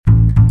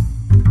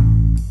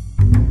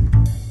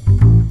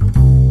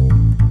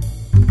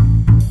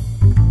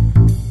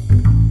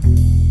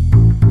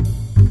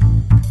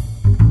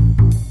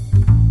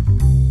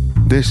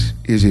This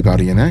is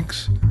Ibarian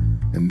X,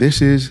 and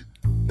this is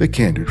The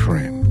Candid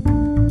Frame.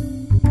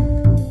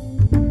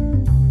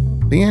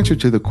 The answer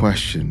to the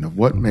question of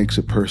what makes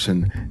a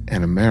person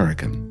an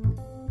American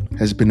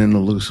has been an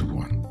elusive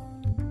one.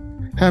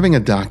 Having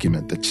a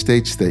document that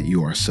states that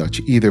you are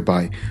such either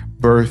by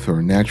birth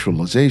or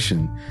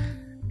naturalization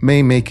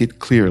may make it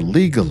clear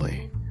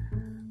legally,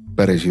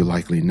 but as you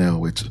likely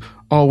know, it's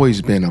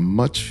always been a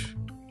much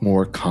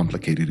more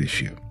complicated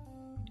issue.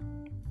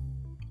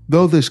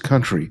 Though this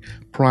country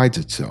prides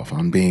itself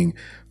on being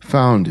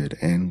founded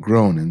and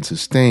grown and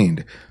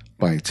sustained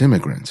by its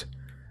immigrants,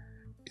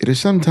 it has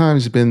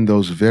sometimes been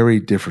those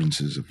very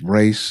differences of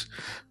race,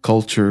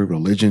 culture,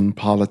 religion,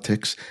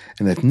 politics,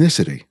 and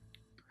ethnicity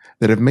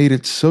that have made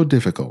it so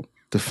difficult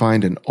to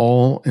find an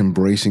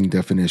all-embracing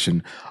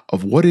definition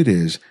of what it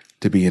is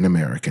to be an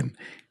American,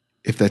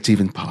 if that's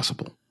even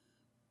possible.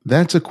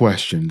 That's a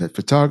question that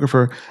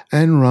photographer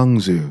Rong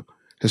Xu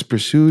has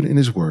pursued in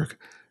his work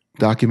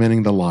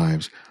documenting the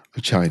lives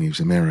of Chinese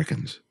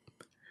Americans.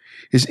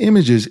 His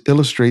images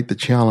illustrate the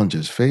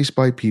challenges faced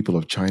by people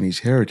of Chinese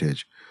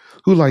heritage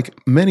who, like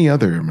many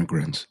other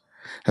immigrants,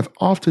 have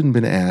often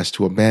been asked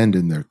to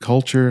abandon their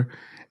culture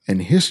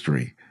and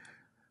history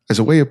as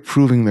a way of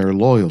proving their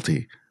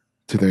loyalty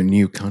to their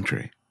new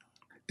country.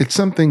 It's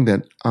something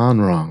that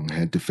Rong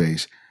had to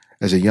face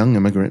as a young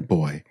immigrant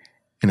boy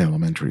in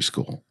elementary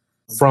school.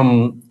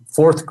 From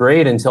fourth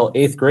grade until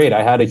eighth grade,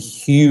 I had a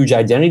huge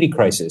identity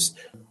crisis.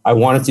 I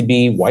wanted to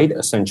be white,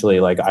 essentially.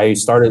 Like, I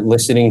started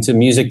listening to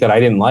music that I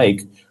didn't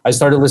like. I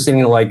started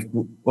listening to,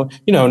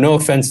 no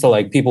offense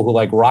to people who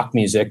like rock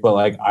music,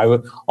 but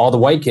all the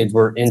white kids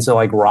were into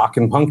rock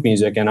and punk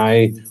music, and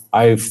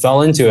I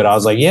fell into it. I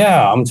was like,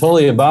 yeah, I'm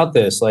totally about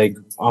this.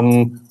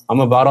 I'm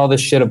about all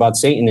this shit about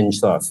Satan and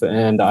stuff,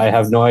 and I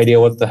have no idea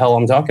what the hell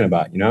I'm talking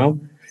about,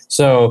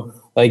 So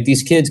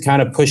these kids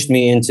kind of pushed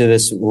me into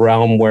this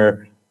realm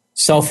where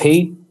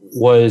self-hate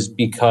was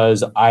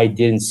because I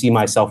didn't see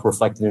myself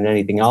reflected in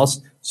anything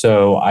else.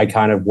 So I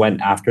kind of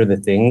went after the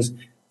things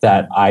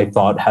that I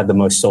thought had the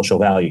most social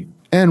value.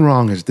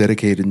 Rong has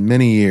dedicated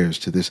many years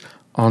to this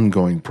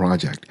ongoing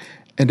project,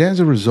 and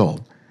as a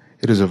result,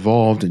 it has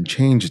evolved and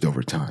changed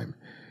over time.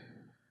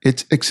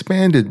 It's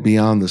expanded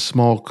beyond the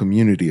small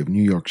community of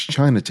New York's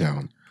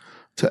Chinatown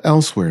to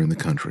elsewhere in the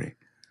country.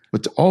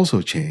 What's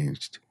also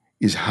changed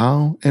is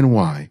how and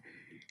why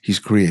he's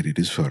created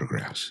his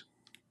photographs.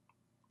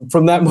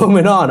 From that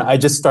moment on, I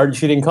just started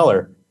shooting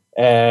color.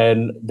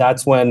 And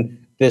that's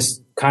when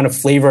this kind of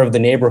flavor of the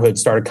neighborhood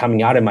started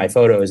coming out in my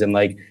photos. And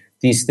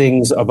these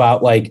things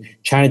about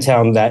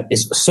Chinatown that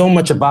is so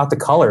much about the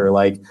color,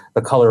 like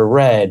the color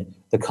red,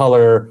 the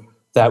color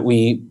that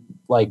we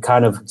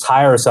kind of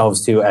tie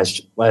ourselves to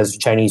as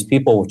Chinese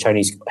people with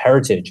Chinese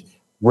heritage.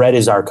 Red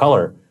is our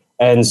color.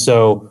 And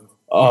so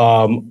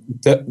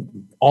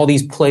all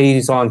these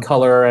plays on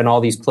color and all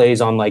these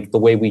plays on the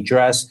way we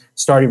dress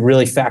started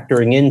really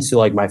factoring into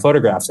my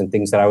photographs and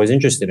things that I was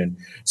interested in.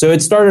 So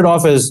it started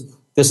off as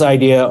this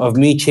idea of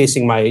me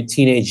chasing my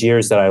teenage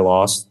years that I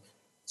lost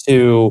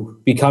to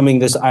becoming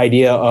this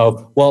idea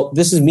of, well,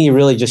 this is me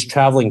really just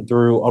traveling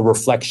through a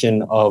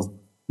reflection of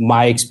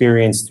my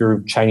experience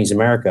through Chinese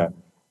America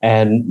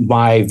and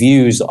my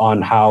views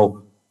on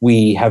how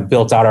we have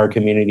built out our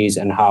communities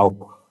and how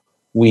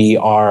we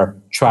are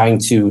trying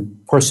to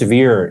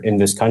persevere in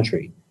this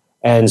country.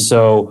 And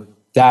so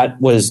that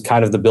was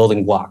kind of the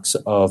building blocks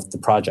of the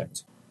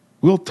project.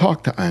 We'll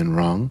talk to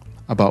Rong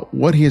about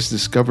what he has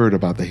discovered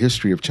about the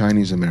history of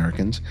Chinese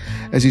Americans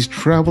as he's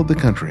traveled the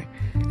country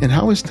and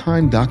how his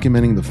time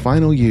documenting the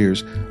final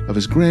years of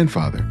his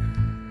grandfather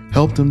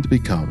helped him to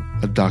become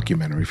a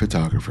documentary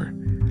photographer.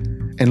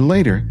 And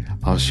later,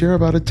 I'll share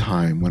about a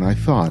time when I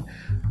thought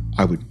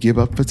I would give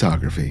up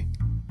photography,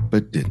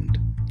 but didn't.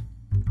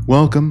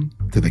 Welcome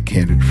to The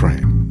Candid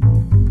Frame.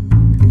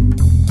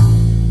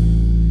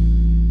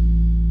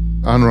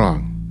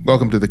 Rong,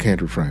 welcome to The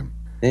Candid Frame.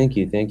 Thank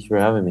you. Thank you for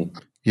having me.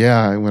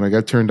 Yeah, when I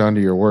got turned on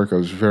to your work, I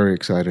was very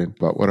excited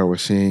about what I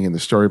was seeing and the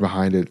story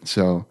behind it.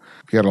 So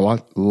we got a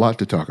lot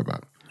to talk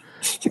about.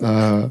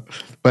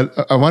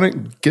 But I want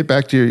to get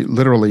back to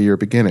your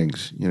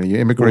beginnings. You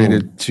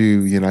immigrated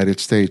to the United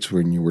States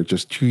when you were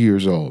just 2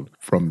 years old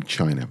from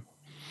China.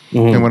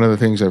 Mm-hmm. And one of the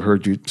things I've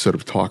heard you sort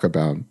of talk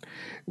about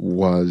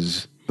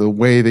was the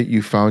way that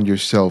you found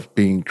yourself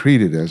being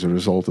treated as a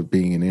result of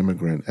being an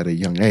immigrant at a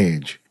young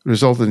age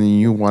resulted in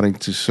you wanting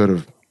to sort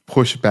of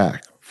push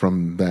back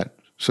from that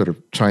sort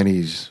of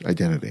Chinese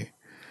identity.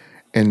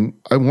 And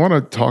I want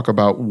to talk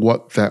about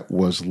what that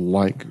was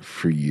like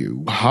for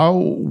you. How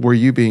were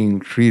you being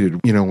treated,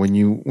 when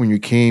you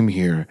came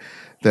here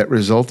that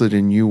resulted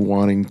in you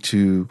wanting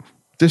to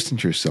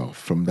distance yourself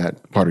from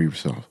that part of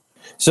yourself?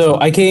 So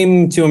I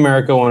came to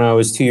America when I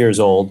was 2 years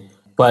old,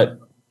 but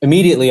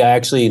immediately I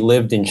actually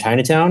lived in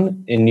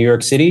Chinatown in New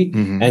York City.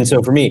 Mm-hmm. And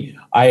so for me,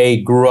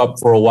 I grew up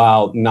for a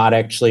while not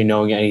actually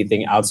knowing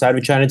anything outside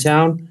of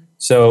Chinatown.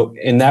 So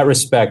in that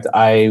respect,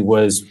 I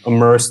was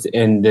immersed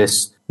in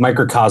this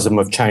microcosm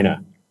of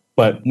China.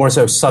 but more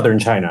so southern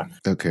China.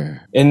 Okay.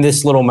 In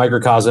this little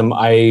microcosm,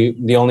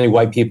 the only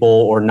white people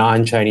or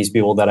non-Chinese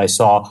people that I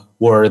saw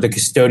were the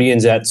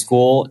custodians at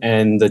school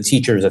and the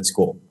teachers at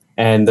school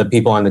and the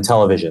people on the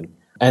television.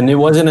 And it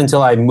wasn't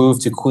until I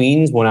moved to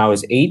Queens when I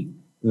was 8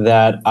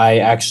 that I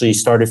actually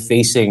started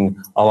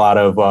facing a lot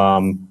of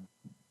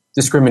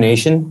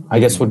discrimination, I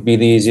guess would be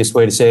the easiest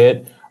way to say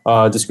it.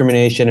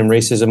 Discrimination and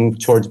racism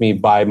towards me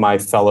by my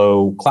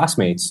fellow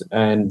classmates.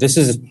 And this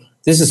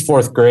is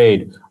fourth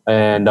grade.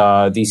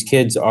 And these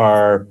kids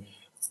are,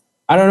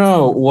 I don't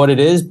know what it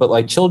is, but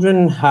like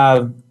children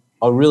have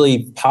a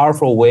really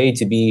powerful way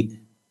to be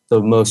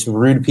the most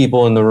rude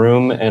people in the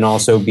room and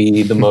also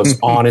be the most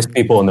honest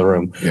people in the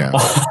room. Yeah.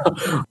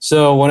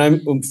 So when I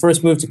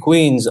first moved to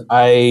Queens,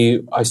 I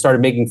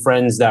started making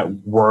friends that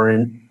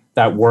weren't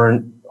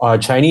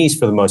Chinese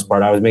for the most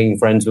part. I was making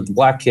friends with the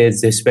black kids,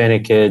 the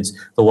Hispanic kids,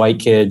 the white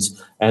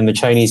kids, and the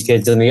Chinese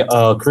kids and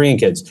the Korean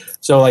kids.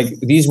 So like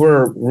these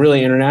were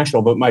really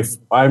international. But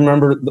I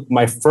remember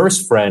my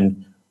first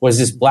friend was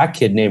this black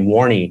kid named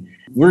Warney.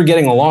 We were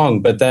getting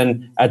along, but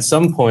then at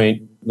some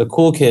point, the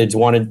cool kids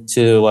wanted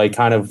to like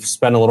kind of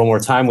spend a little more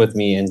time with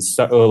me and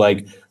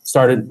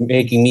started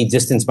making me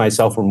distance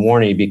myself from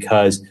Warney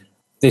because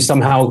they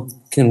somehow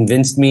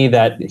convinced me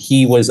that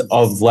he was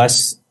of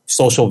less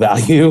social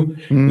value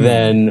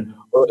than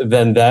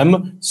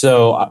them.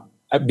 So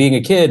being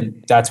a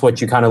kid, that's what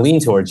you kind of lean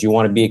towards. You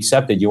want to be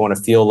accepted. You want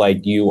to feel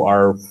like you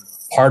are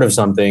part of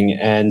something.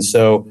 And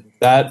so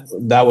that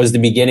was the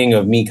beginning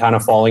of me kind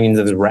of falling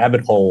into this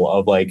rabbit hole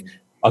of like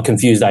a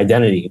confused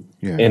identity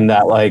in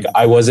that like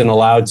I wasn't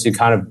allowed to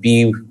kind of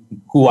be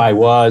who I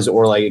was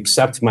or like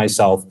accept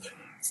myself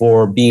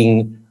for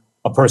being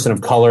a person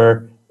of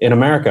color in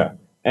America.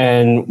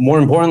 And more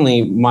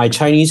importantly, my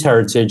Chinese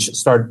heritage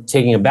started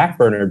taking a back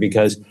burner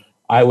because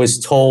I was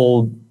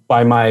told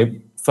by my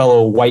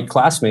fellow white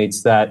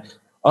classmates that,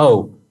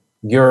 oh,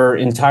 your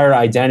entire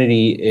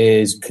identity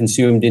is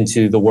consumed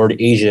into the word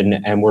Asian,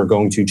 and we're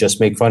going to just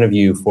make fun of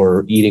you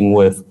for eating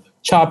with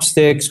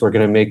chopsticks. We're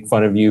going to make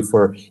fun of you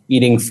for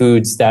eating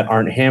foods that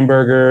aren't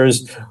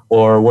hamburgers,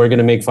 or we're going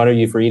to make fun of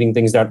you for eating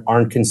things that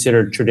aren't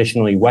considered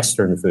traditionally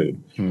Western food.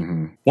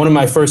 Mm-hmm. One of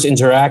my first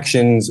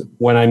interactions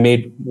when I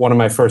made one of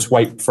my first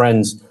white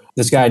friends,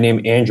 this guy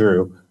named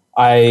Andrew,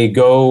 I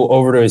go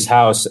over to his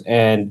house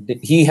and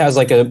he has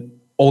like a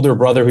older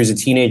brother who's a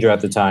teenager at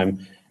the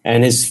time.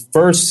 And his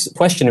first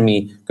question to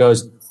me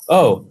goes,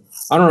 "Oh,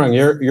 I don't know,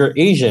 you're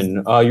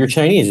Asian, you're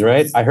Chinese,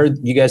 right? I heard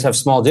you guys have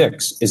small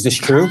dicks. Is this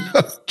true?"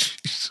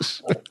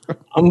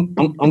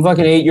 I'm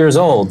fucking 8 years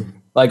old.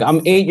 Like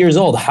I'm 8 years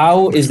old.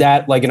 How is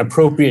that like an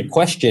appropriate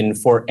question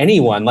for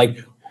anyone? Like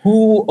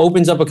who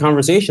opens up a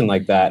conversation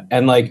like that?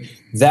 And like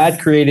that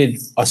created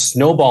a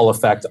snowball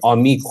effect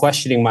on me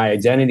questioning my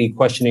identity,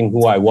 questioning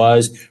who I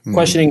was,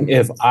 questioning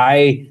if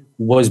I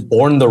was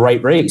born the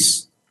right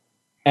race.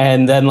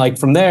 And then like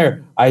from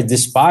there, I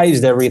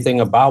despised everything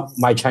about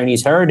my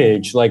Chinese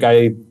heritage. Like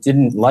I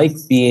didn't like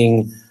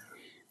being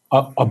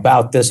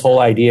about this whole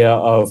idea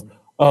of,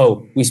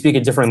 oh, we speak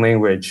a different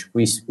language,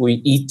 we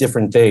eat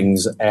different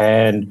things,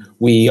 and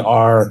we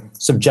are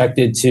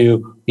subjected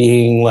to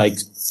being like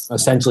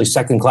essentially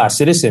second-class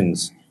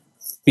citizens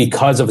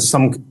because of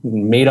some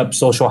made-up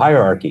social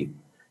hierarchy.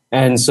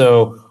 And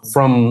so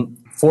from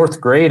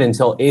fourth grade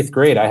until eighth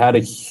grade, I had a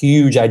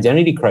huge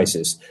identity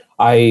crisis.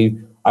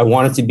 I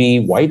wanted to be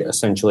white,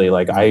 essentially.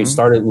 Like I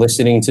started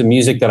listening to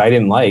music that I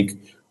didn't like.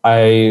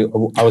 I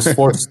was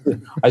forced.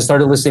 I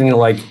started listening to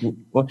like,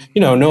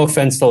 no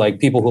offense to like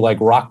people who like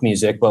rock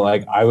music, but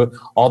like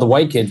all the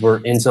white kids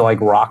were into like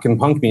rock and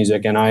punk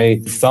music, and I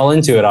fell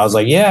into it. I was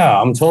like, yeah,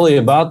 I'm totally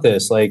about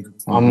this. Like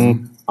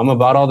I'm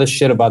about all this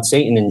shit about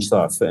Satan and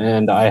stuff,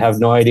 and I have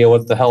no idea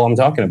what the hell I'm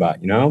talking about,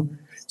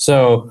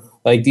 So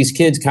like these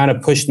kids kind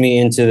of pushed me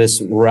into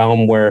this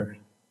realm where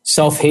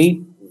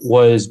self-hate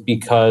was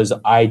because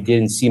I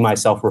didn't see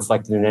myself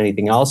reflected in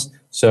anything else.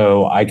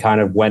 So I kind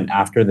of went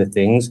after the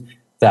things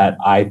that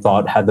I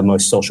thought had the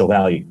most social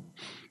value.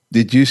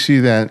 Did you see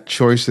that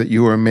choice that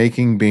you were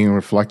making being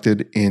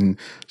reflected in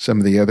some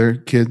of the other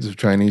kids of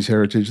Chinese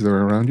heritage that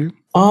were around you?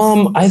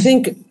 I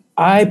think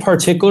I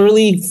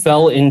particularly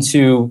fell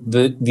into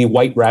the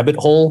white rabbit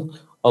hole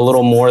a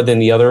little more than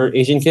the other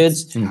Asian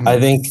kids. I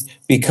think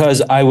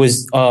because I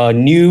was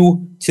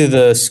new to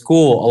the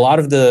school, a lot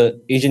of the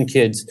Asian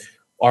kids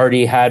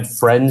already had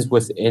friends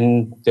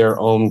within their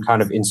own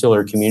kind of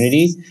insular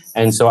community.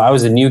 And so I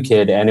was a new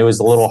kid, and it was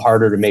a little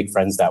harder to make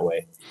friends that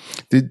way.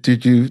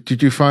 Did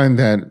you find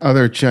that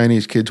other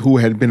Chinese kids who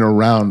had been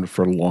around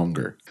for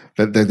longer,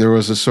 that there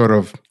was a sort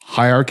of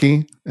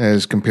hierarchy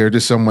as compared to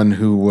someone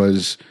who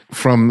was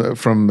from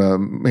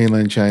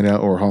mainland China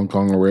or Hong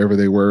Kong or wherever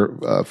they were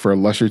for a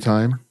lesser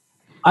time?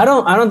 I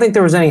don't think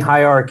there was any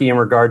hierarchy in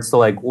regards to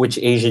like which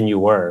Asian you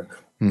were.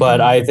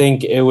 But I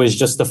think it was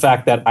just the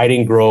fact that I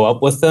didn't grow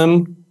up with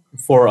them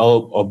for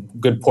a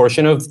good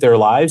portion of their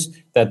lives,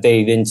 that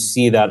they didn't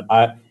see that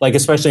like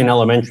especially in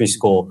elementary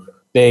school,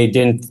 they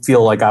didn't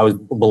feel like I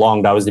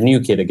belonged. I was the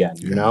new kid again,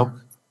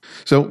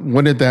 So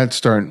when did that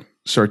start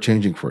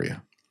changing for you?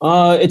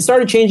 It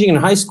started changing in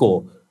high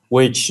school,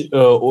 which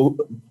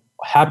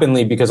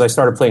happenly because I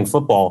started playing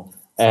football,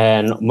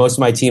 and most of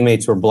my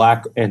teammates were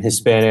Black and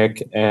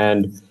Hispanic,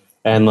 and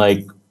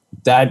like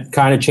that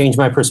kind of changed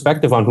my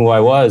perspective on who I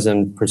was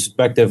and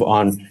perspective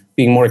on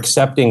being more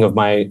accepting of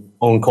my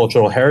own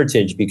cultural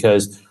heritage,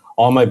 because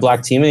all my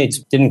Black teammates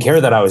didn't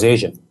care that I was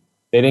Asian.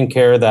 They didn't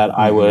care that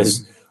I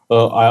was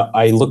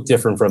I looked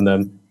different from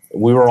them.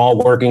 We were all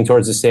working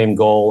towards the same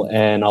goal,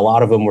 and a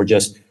lot of them were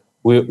just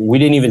we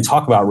didn't even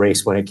talk about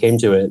race when it came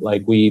to it.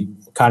 Like, we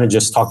kind of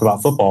just talked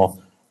about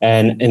football.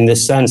 And in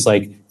this sense,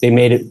 like, they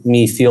made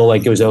me feel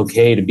like it was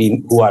okay to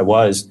be who I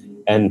was.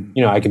 And,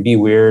 I could be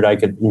weird. I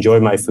could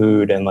enjoy my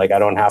food. And like, I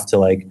don't have to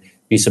like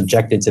be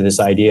subjected to this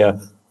idea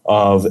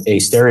of a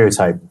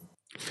stereotype.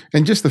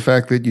 And just the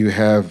fact that you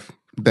have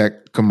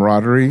that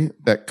camaraderie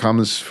that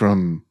comes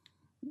from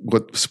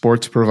what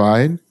sports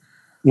provide,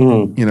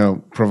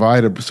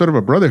 provide a sort of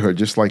a brotherhood,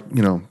 just like,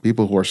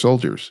 people who are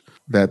soldiers,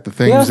 that the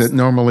things that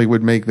normally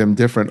would make them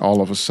different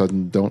all of a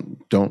sudden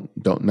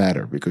don't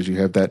matter, because you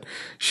have that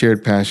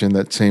shared passion,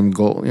 that same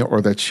goal,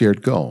 or that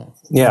shared goal.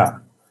 Yeah.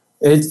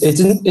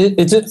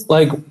 It's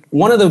like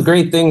one of the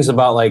great things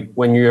about like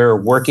when you're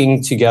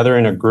working together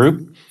in a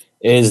group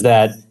is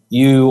that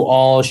you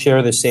all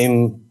share the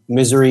same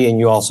misery and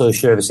you also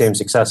share the same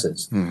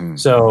successes. Mm-hmm.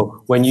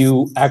 So when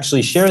you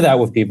actually share that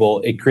with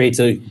people, it creates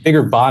a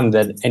bigger bond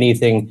than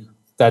anything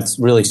that's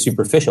really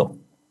superficial.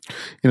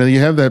 You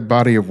have that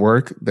body of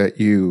work that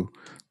you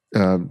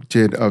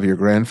did of your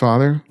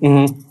grandfather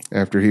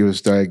after he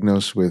was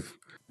diagnosed with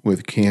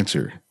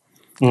cancer.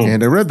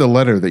 And I read the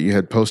letter that you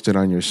had posted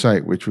on your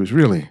site, which was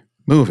really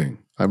moving.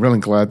 I'm really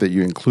glad that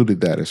you included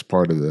that as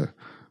part of the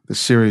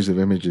series of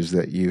images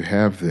that you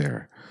have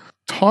there.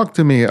 Talk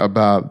to me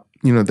about,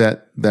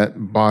 that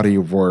body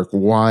of work,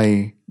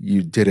 why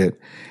you did it,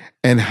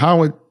 and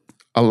how it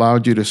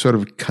allowed you to sort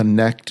of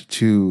connect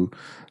to,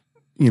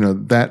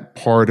 that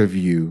part of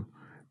you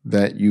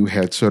that you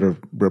had sort of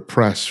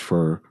repressed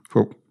for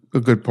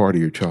a good part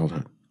of your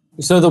childhood.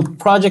 So the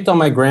project on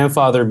my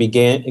grandfather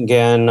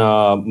began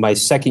my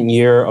second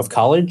year of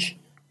college.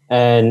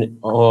 And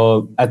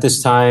at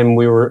this time,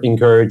 we were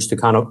encouraged to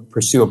kind of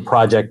pursue a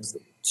project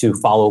to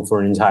follow for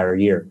an entire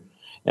year.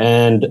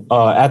 And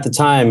at the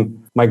time,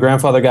 my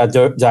grandfather got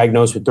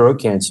diagnosed with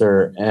throat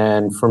cancer.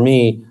 And for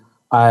me,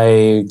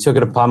 I took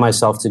it upon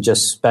myself to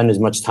just spend as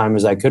much time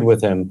as I could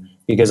with him,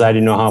 because I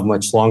didn't know how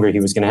much longer he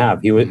was going to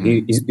have. He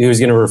was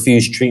going to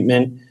refuse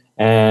treatment,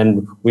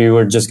 and we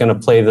were just going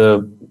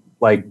to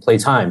play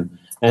time.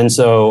 And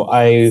so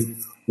I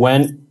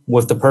went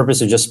with the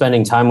purpose of just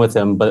spending time with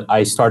him, but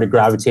I started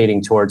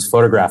gravitating towards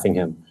photographing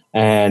him.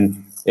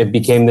 And it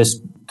became this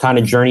kind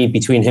of journey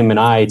between him and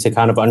I to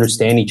kind of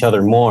understand each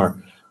other more.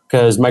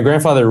 Because my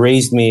grandfather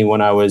raised me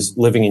when I was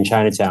living in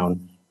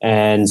Chinatown.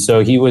 And so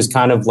he was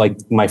kind of like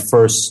my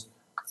first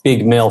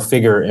big male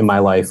figure in my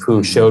life,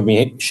 who showed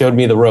me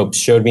the ropes,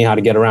 showed me how to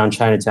get around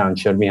Chinatown,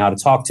 showed me how to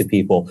talk to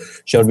people,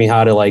 showed me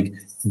how to like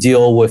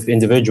deal with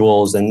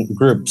individuals and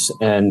groups.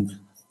 And,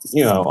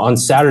 on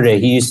Saturday,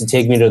 he used to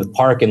take me to the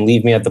park and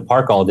leave me at the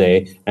park all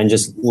day and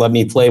just let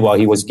me play while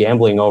he was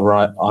gambling over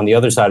on the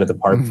other side of the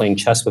park, playing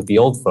chess with the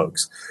old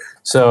folks.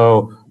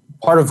 So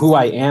part of who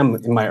I am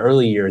in my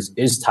early years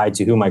is tied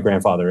to who my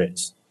grandfather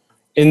is.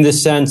 In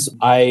this sense,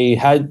 I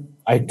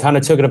kind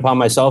of took it upon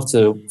myself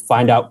to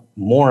find out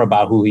more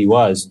about who he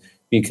was,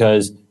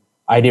 because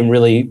I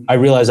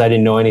realized I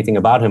didn't know anything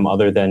about him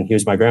other than he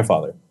was my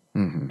grandfather.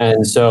 Mm-hmm.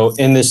 And so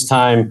in this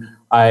time,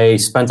 I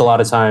spent a lot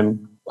of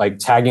time like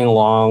tagging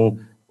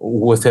along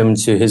with him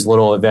to his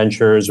little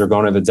adventures, or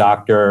going to the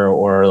doctor,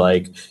 or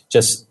like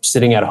just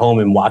sitting at home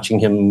and watching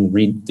him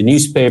read the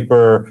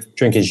newspaper,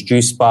 drink his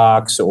juice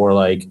box, or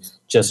like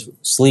just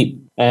sleep.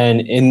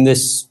 And in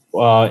this,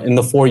 in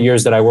the 4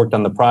 years that I worked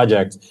on the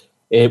project,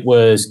 it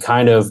was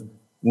kind of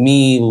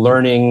me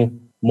learning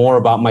more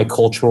about my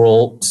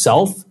cultural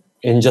self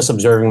and just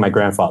observing my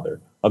grandfather,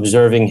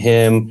 observing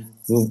him,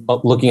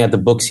 looking at the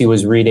books he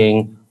was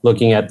reading,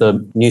 looking at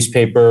the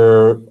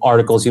newspaper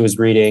articles he was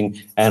reading,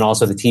 and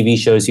also the TV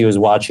shows he was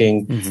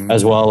watching,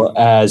 as well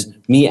as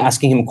me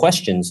asking him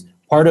questions.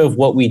 Part of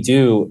what we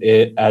do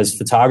as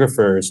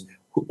photographers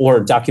or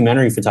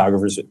documentary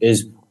photographers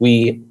is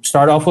we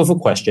start off with a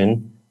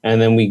question,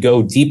 and then we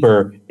go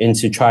deeper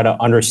into try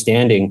to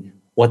understanding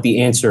what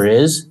the answer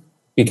is,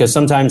 because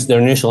sometimes the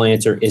initial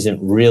answer isn't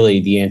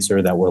really the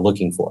answer that we're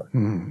looking for.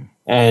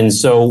 And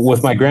so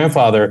with my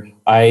grandfather,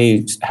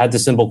 I had the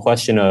simple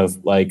question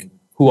of like,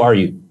 who are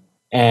you?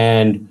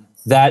 And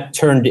that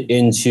turned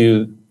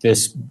into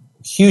this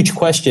huge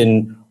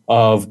question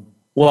of,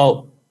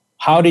 well,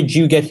 how did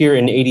you get here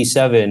in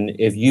 87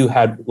 if you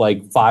had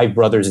like 5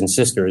 brothers and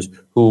sisters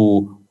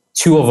who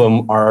 2 of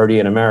them are already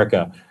in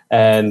America?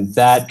 And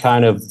that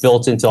kind of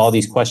built into all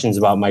these questions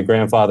about my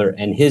grandfather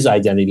and his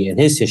identity and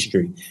his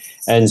history.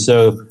 And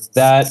so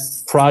that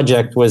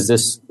project was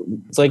this,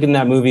 it's like in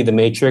that movie, The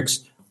Matrix,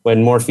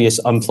 when Morpheus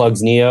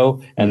unplugs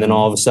Neo, and then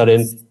all of a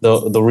sudden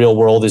the real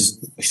world is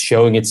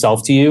showing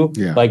itself to you.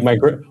 Yeah. Like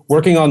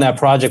working on that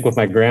project with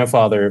my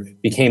grandfather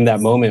became that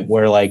moment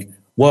where like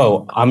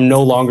whoa, I'm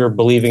no longer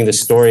believing the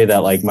story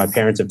that like my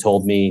parents have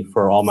told me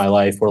for all my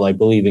life, or like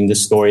believing the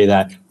story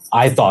that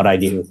I thought I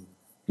knew.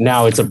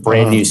 Now it's a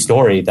brand new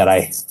story that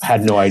I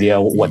had no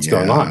idea what's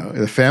going on.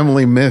 The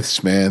family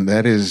myths, man,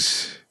 that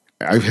is,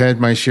 I've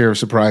had my share of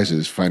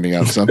surprises finding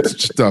out some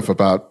stuff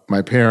about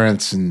my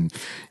parents and,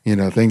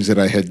 things that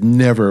I had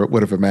never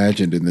would have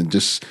imagined. And then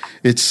just,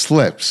 it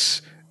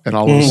slips and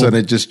all of a sudden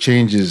it just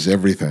changes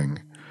everything.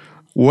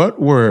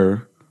 What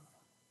were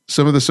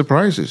some of the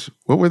surprises?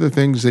 What were the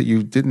things that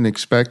you didn't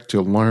expect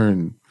to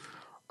learn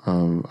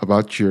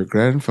about your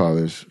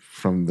grandfathers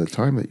from the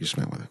time that you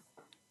spent with him?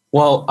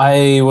 Well,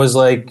 I was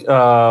like,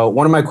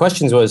 one of my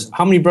questions was,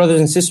 how many brothers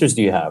and sisters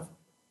do you have?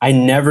 I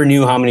never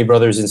knew how many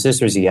brothers and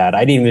sisters he had.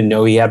 I didn't even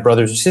know he had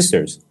brothers or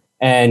sisters.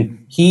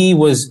 And he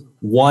was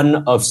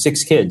one of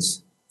 6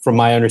 kids, from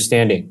my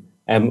understanding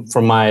and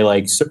from my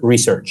like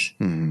research.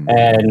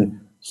 And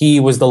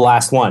he was the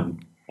last one.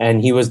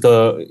 And he was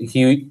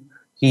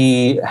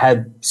he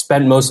had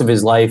spent most of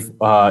his life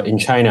in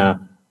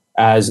China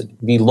as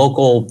the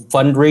local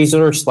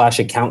fundraiser /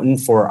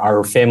 accountant for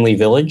our family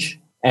village.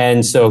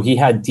 And so he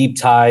had deep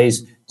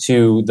ties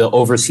to the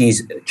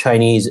overseas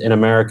Chinese in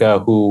America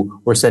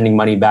who were sending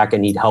money back,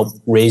 and he'd help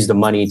raise the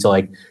money to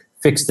like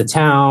fix the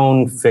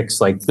town, fix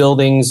like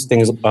buildings,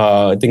 things of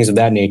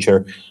that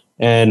nature.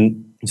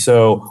 And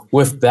so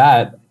with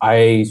that,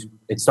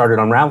 it started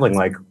unraveling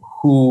like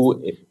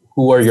who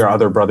are your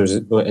other brothers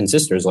and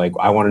sisters? Like,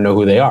 I want to know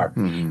who they are.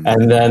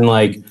 And then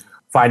like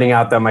finding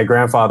out that my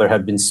grandfather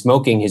had been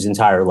smoking his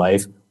entire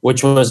life,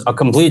 which was a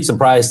complete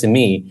surprise to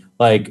me.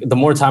 Like the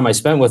more time I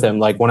spent with him,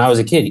 like when I was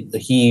a kid,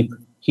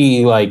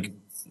 he like,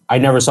 I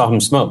never saw him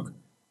smoke.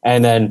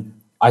 And then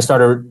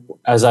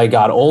as I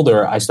got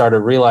older, I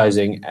started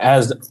realizing,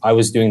 as I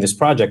was doing this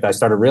project, I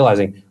was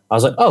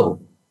like, oh,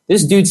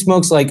 this dude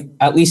smokes like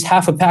at least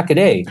half a pack a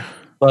day.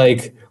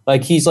 Like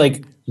he's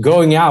like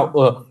going out,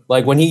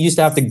 like when he used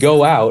to have to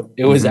go out,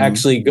 it was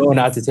actually going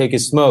out to take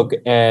his smoke.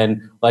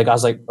 And like, I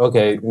was like,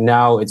 okay,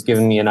 now it's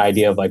giving me an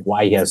idea of like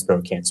why he has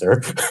throat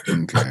cancer,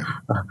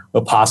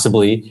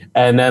 possibly.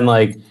 And then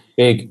like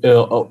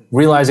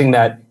realizing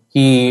that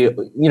he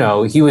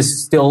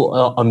was still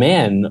a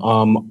man.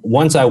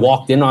 Once I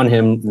walked in on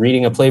him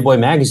reading a Playboy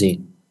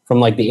magazine from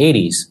like the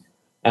 80s.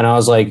 And I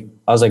was like,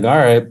 all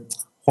right,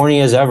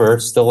 horny as ever,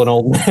 still an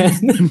old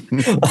man.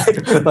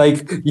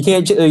 like you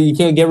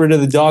can't get rid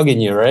of the dog in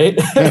you, right?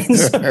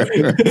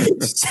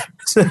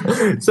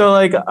 so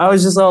like I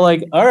was just all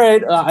like, all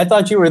right, I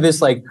thought you were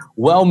this like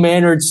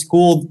well-mannered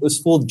school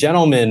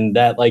gentleman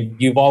that like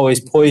you've always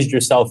poised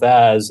yourself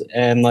as,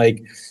 and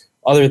like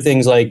other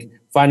things like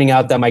finding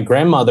out that my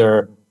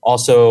grandmother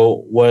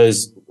also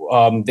was.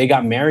 They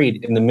got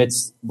married in the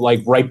midst,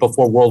 like right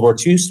before World War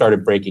II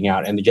started breaking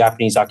out and the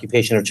Japanese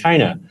occupation of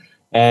China.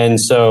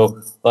 And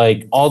so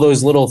like all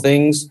those little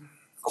things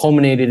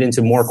culminated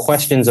into more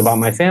questions about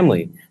my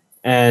family.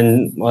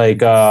 And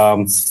like,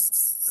 I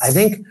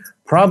think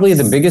probably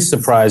the biggest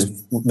surprise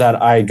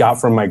that I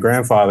got from my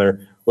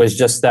grandfather was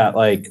just that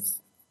like,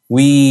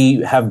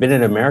 we have been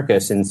in America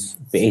since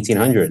the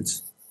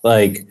 1800s.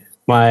 Like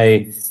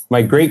my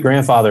great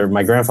grandfather,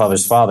 my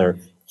grandfather's father,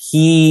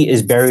 he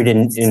is buried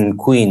in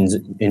Queens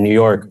in New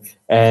York.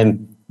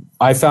 And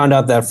I found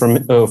out that from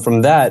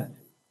that,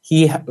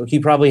 he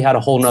probably had a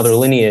whole nother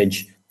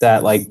lineage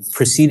that like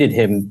preceded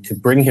him to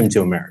bring him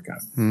to America.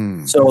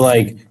 So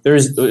like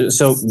has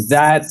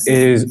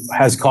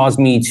caused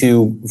me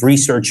to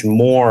research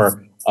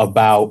more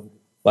about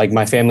like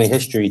my family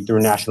history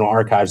through National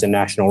Archives and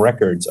National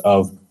Records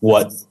of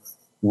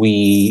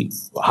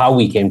how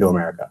we came to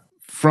America.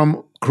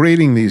 From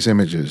creating these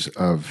images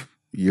of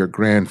your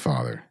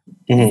grandfather,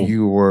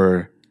 you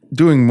were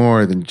doing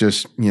more than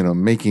just,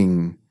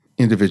 making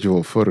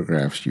individual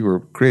photographs. You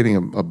were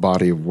creating a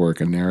body of work,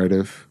 a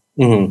narrative.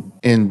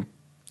 And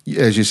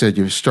as you said,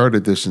 you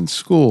started this in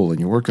school and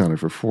you worked on it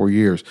for 4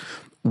 years.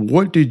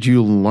 What did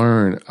you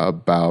learn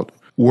about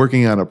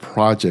working on a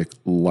project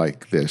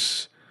like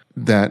this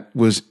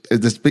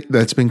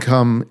that's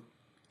become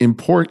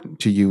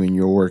important to you in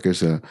your work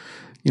as a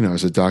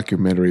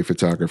documentary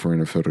photographer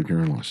and a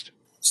photojournalist?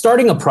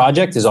 Starting a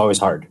project is always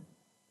hard.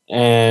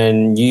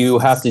 And you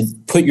have to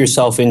put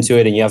yourself into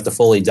it and you have to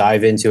fully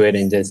dive into it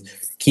and just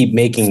keep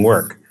making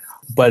work.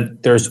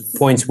 But there's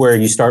points where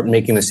you start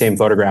making the same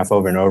photograph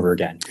over and over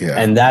again. Yeah.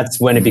 And that's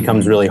when it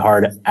becomes really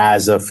hard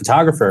as a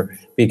photographer,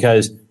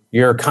 because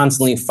you're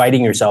constantly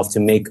fighting yourself to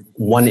make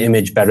one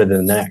image better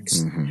than the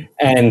next.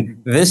 And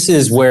this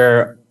is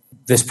where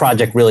this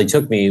project really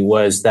took me,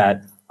 was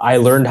that I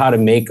learned how to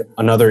make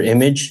another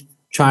image,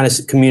 trying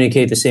to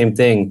communicate the same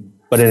thing,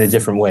 but in a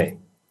different way.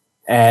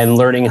 And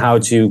learning how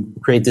to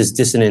create this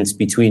dissonance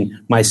between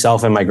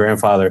myself and my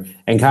grandfather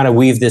and kind of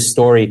weave this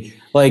story.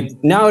 Like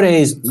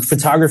nowadays,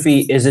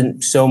 photography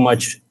isn't so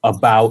much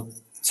about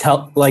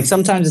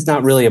sometimes it's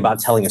not really about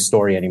telling a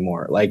story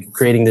anymore, like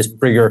creating this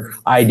bigger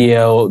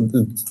idea,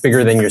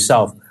 bigger than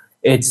yourself.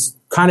 It's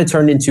kind of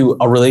turned into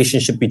a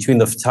relationship between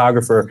the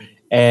photographer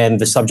and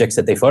the subjects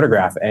that they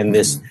photograph, and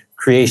this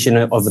creation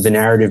of the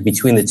narrative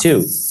between the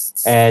two.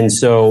 And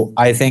so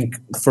I think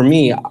for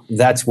me,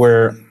 that's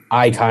where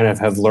I kind of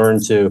have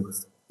learned to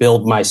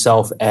build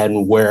myself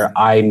and where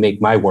I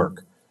make my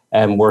work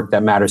and work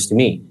that matters to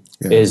me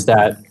is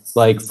that,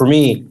 like, for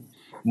me,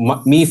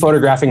 me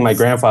photographing my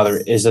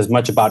grandfather is as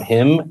much about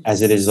him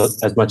as it is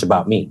as much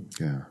about me.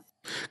 Yeah.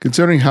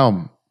 Considering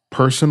how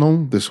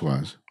personal this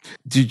was,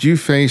 did you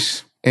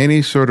face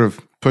any sort of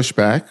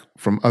pushback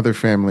from other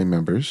family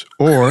members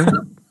or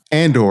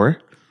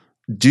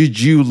did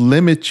you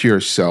limit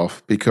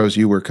yourself because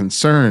you were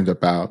concerned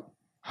about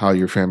how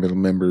your family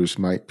members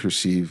might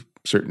perceive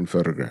certain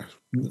photographs?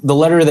 The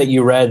letter that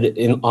you read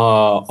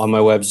on my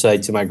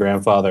website to my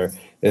grandfather,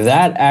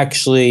 that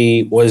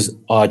actually was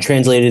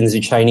translated into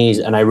Chinese,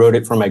 and I wrote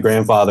it for my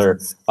grandfather.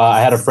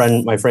 I had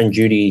my friend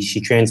Judy, she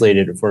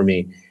translated it for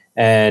me.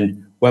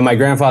 And when my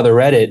grandfather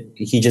read it,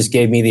 he just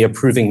gave me the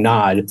approving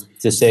nod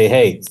to say,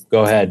 hey,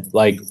 go ahead.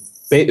 Like,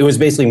 it was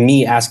basically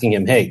me asking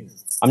him, hey,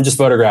 I'm just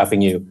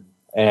photographing you,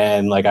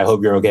 and like, I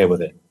hope you're okay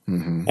with it.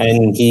 Mm-hmm.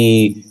 And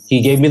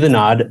he gave me the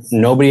nod.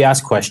 Nobody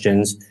asked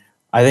questions.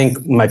 I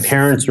think my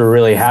parents were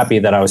really happy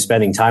that I was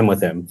spending time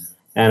with him.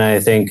 And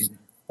I think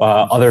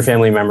other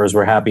family members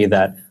were happy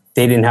that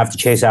they didn't have to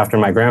chase after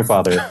my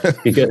grandfather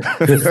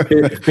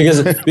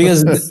because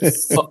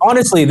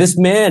honestly, this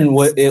man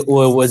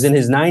was in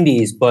his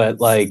 90s, but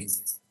like,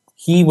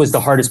 he was the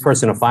hardest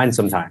person to find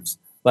sometimes.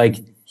 Like,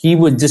 he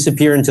would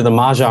disappear into the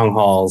mahjong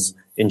halls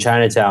in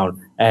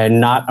Chinatown and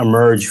not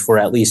emerge for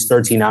at least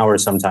 13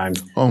 hours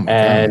sometimes. Oh my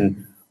and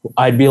God.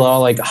 I'd be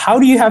all like, how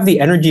do you have the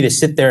energy to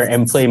sit there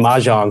and play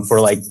mahjong for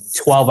like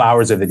 12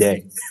 hours of the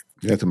day?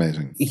 That's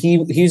amazing.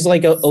 He's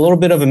like a little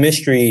bit of a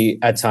mystery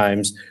at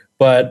times,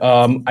 but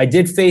I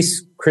did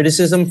face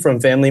criticism from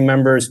family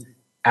members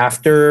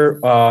after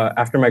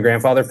my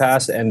grandfather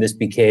passed, and this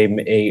became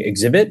a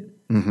exhibit.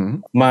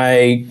 Mm-hmm.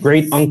 My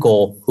great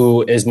uncle,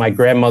 who is my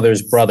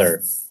grandmother's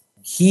brother,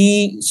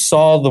 he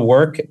saw the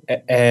work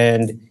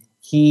and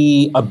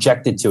he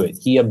objected to it.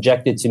 He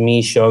objected to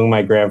me showing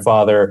my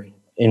grandfather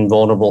in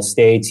vulnerable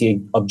states.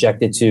 He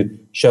objected to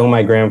showing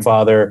my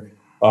grandfather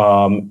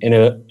in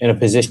a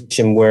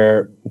position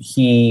where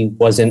he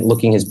wasn't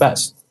looking his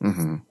best.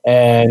 Mm-hmm.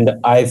 And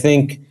I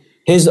think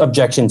his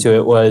objection to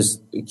it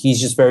was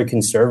he's just very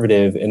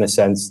conservative in the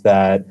sense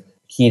that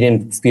he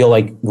didn't feel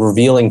like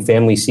revealing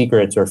family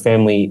secrets or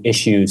family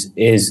issues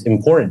is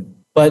important.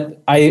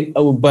 But I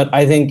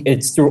think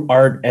it's through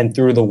art and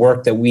through the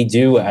work that we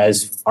do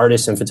as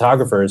artists and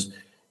photographers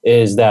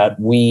is that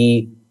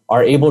we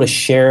are able to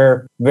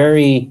share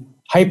very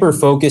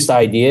hyper-focused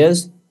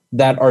ideas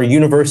that are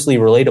universally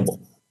relatable.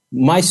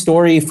 My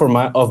story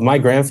of my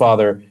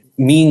grandfather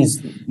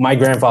means my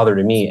grandfather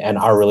to me and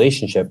our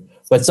relationship,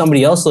 but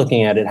somebody else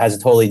looking at it has a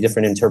totally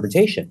different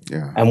interpretation.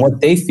 Yeah. And what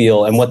they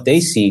feel and what they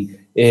see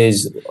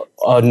is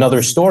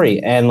another story.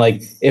 And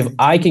like, if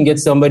I can get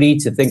somebody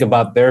to think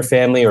about their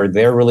family or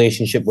their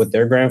relationship with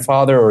their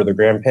grandfather or their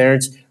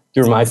grandparents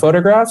through my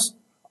photographs,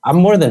 I'm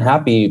more than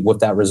happy with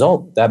that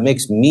result. That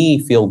makes me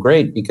feel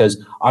great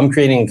because I'm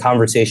creating a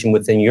conversation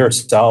within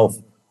yourself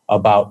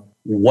about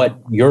what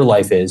your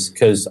life is,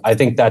 because I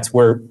think that's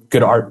where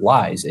good art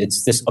lies.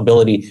 It's this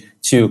ability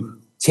to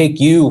take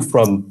you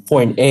from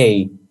point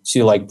A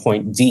to like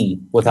point D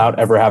without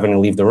ever having to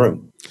leave the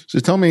room. So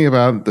tell me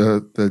about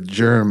the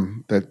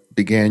germ that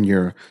began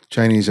your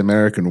Chinese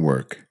American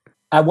work.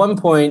 At one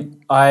point,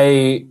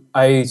 I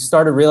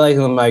started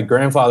realizing that my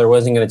grandfather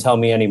wasn't going to tell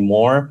me any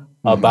more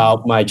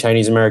about my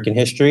Chinese American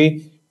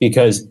history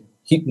because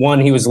he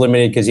was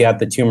limited because he had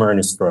the tumor in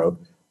his throat.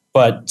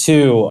 But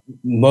two,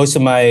 most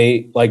of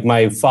my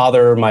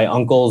father, my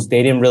uncles,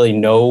 they didn't really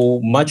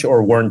know much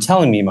or weren't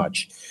telling me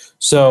much.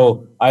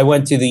 So I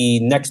went to the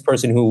next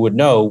person who would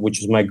know, which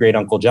was my great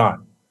uncle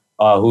John,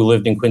 who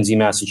lived in Quincy,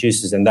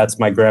 Massachusetts, and that's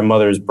my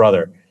grandmother's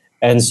brother.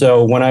 And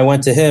so when I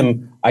went to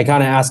him, I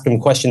kind of asked him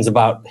questions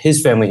about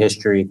his family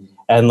history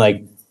and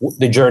like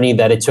the journey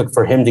that it took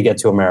for him to get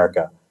to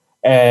America.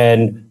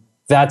 And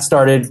that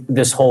started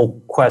this whole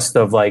quest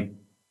of like,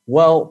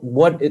 well,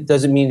 what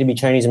does it mean to be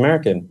Chinese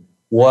American?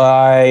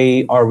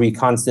 Why are we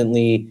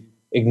constantly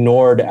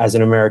ignored as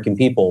an American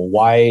people?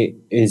 Why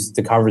is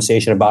the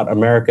conversation about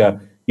America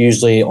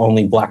usually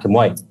only black and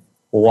white?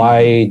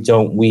 Why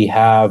don't we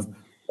have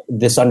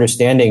this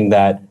understanding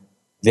that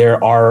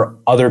there are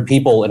other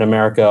people in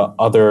America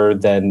other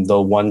than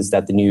the ones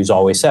that the news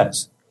always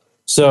says?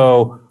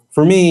 So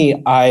for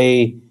me,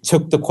 I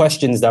took the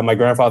questions that my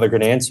grandfather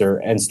could answer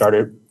and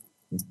started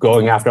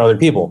going after other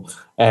people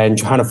and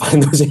trying to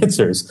find those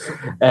answers.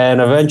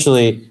 And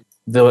eventually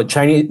the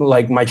Chinese,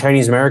 like my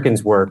Chinese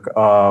Americans work,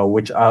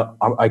 which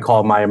I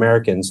call My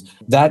Americans,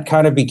 that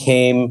kind of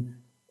became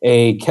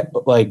a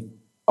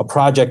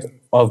project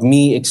of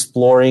me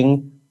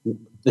exploring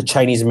the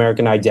Chinese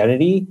American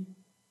identity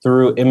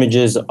through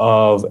images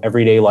of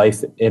everyday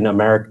life in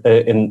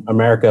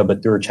America,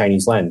 but through a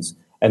Chinese lens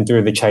and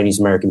through the Chinese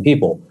American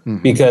people.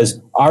 Mm-hmm.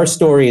 Because our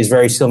story is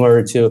very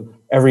similar to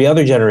every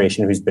other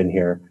generation who's been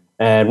here.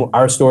 And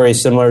our story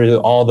is similar to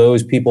all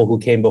those people who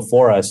came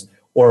before us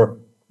or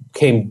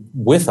came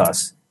with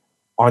us.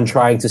 on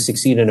trying to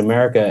succeed in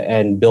America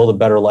and build a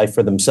better life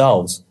for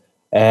themselves.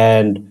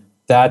 And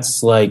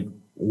that's like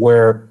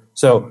where,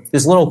 so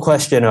this little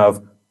question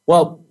of,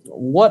 well,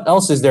 what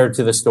else is there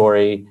to the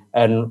story?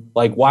 And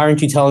like, why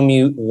aren't you telling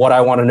me what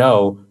I want to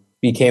know?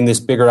 Became this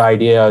bigger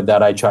idea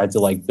that I tried to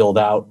like build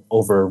out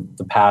over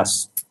the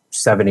past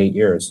 7-8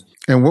 years.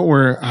 And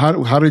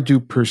how did you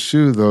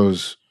pursue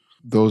those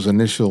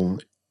initial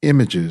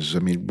images? I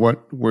mean,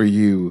 what were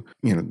you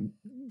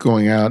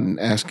going out and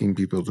asking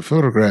people to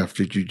photograph?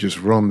 Did you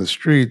just roam the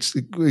streets?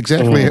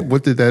 Exactly.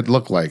 What did that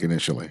look like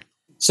initially?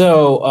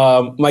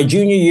 So my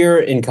junior year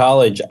in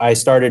college, I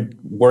started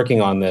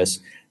working on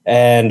this,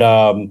 and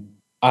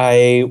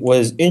I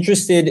was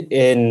interested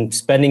in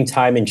spending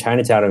time in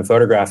Chinatown and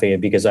photographing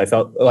it because I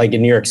felt like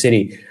in New York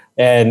City.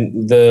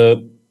 And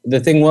the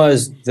thing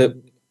was that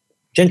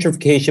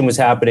gentrification was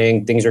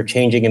happening, things are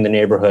changing in the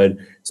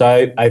neighborhood.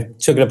 So I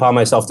took it upon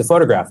myself to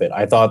photograph it.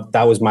 I thought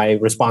that was my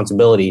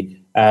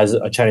responsibility as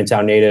a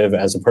Chinatown native,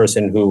 as a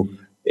person who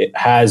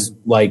has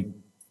like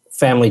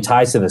family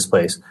ties to this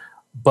place.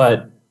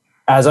 But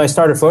as I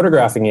started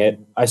photographing it,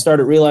 I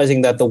started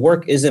realizing that the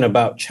work isn't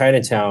about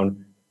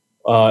Chinatown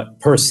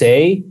per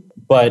se,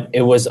 but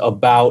it was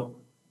about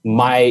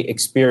my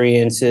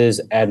experiences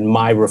and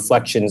my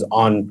reflections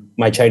on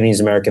my Chinese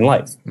American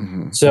life.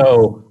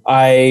 So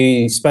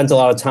I spent a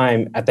lot of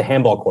time at the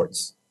handball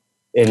courts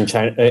in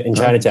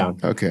Chinatown.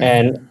 Okay.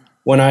 And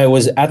when I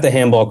was at the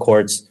handball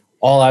courts,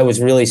 all I was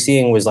really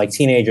seeing was like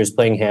teenagers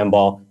playing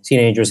handball,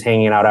 teenagers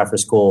hanging out after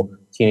school,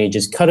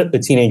 teenagers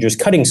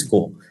cutting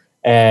school.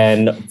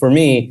 And for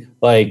me,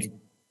 like,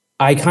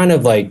 I kind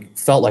of like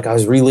felt like I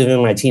was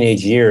reliving my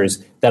teenage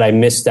years that I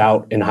missed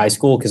out in high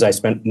school because I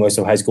spent most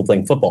of high school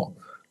playing football.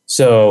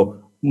 So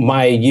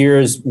my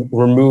years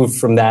removed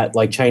from that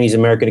like Chinese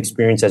American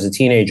experience as a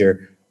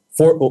teenager,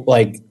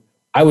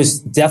 I was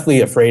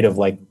definitely afraid of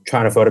like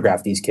trying to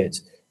photograph these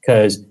kids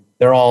because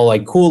they're all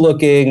like cool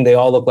looking. They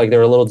all look like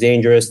they're a little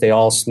dangerous. They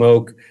all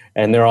smoke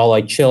and they're all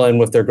like chilling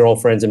with their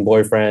girlfriends and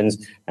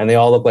boyfriends. And they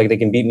all look like they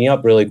can beat me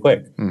up really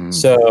quick.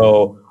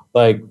 So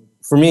like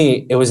for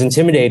me, it was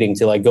intimidating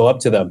to like go up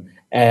to them.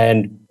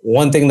 And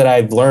one thing that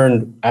I've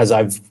learned as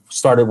I've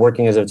started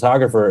working as a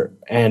photographer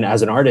and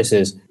as an artist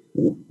is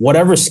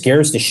whatever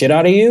scares the shit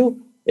out of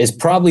you is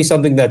probably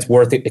something that's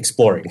worth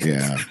exploring.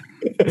 Yeah.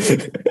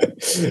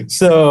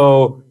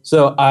 So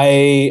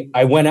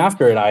I went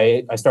after it.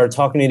 I started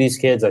talking to these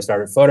kids. I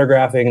started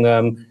photographing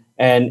them.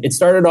 And it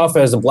started off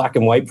as a black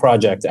and white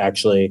project,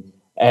 actually,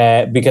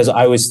 because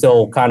I was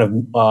still kind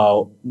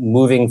of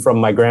moving from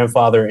my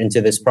grandfather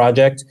into this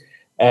project.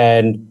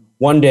 And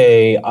one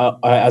day,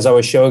 as I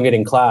was showing it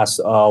in class,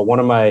 this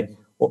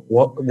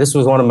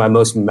was one of my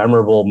most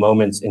memorable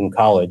moments in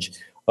college.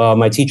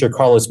 My teacher,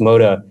 Carlos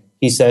Moda,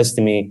 he says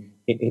to me,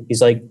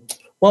 he's like,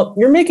 well,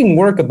 you're making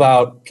work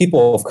about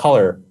people of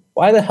color.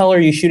 Why the hell are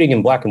you shooting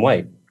in black and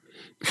white?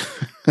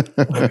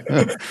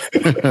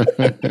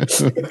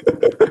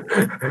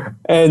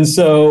 And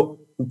so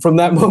from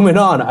that moment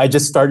on, I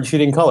just started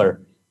shooting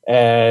color.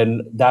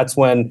 And that's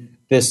when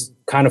this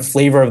kind of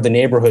flavor of the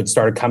neighborhood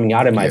started coming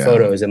out in my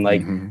photos, and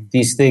like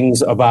these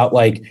things about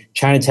like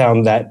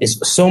Chinatown that is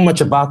so much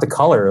about the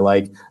color,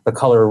 like the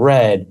color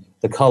red,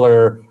 the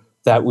color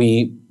that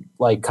we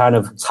like kind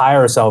of tie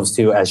ourselves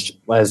to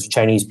as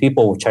Chinese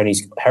people with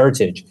Chinese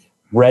heritage.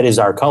 Red is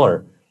our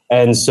color.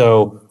 And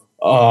so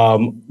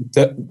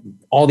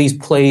all these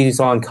plays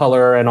on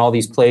color and all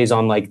these plays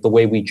on like the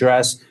way we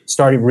dress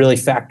started really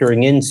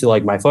factoring into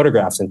like my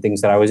photographs and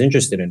things that I was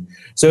interested in.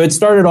 So it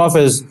started off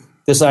as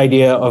this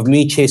idea of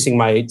me chasing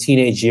my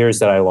teenage years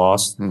that I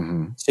lost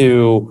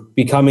to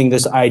becoming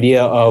this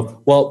idea of,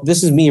 well,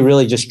 this is me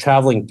really just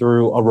traveling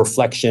through a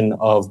reflection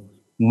of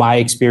my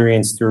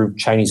experience through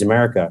Chinese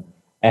America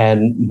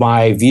and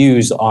my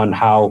views on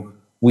how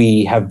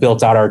we have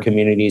built out our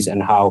communities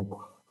and how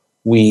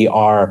we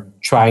are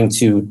trying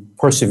to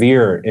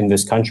persevere in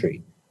this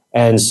country.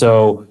 And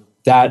so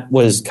that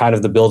was kind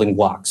of the building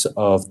blocks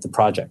of the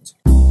project.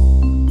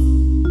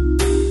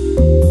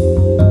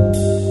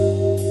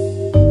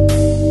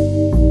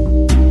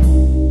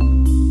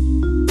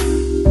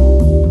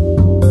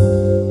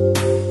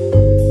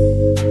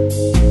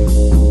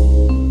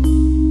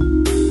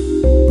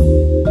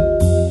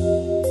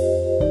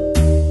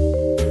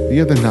 The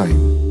other night,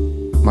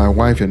 my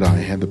wife and I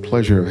had the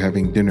pleasure of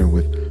having dinner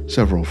with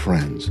several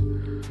friends,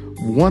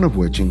 one of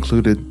which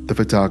included the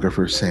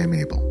photographer Sam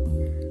Abel.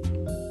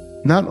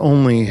 Not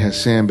only has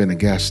Sam been a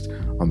guest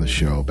on the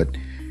show, but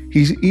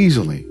he's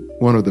easily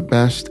one of the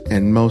best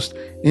and most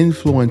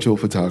influential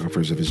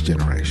photographers of his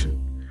generation.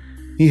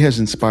 He has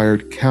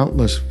inspired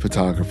countless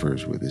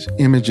photographers with his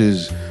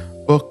images,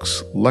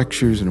 books,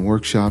 lectures, and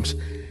workshops.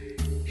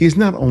 He is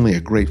not only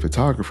a great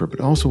photographer,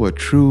 but also a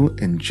true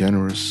and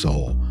generous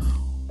soul,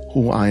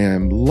 who I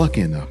am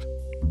lucky enough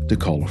to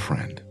call a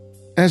friend.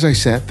 As I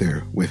sat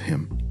there with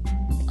him,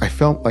 I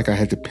felt like I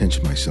had to pinch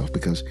myself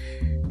because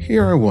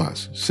here I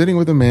was, sitting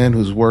with a man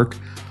whose work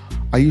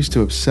I used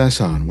to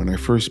obsess on when I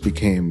first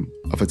became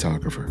a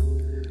photographer.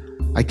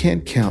 I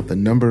can't count the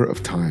number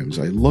of times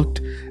I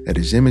looked at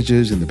his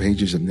images in the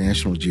pages of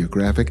National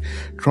Geographic,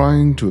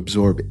 trying to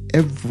absorb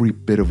every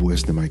bit of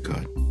wisdom I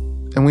could.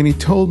 And when he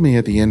told me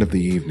at the end of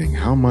the evening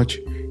how much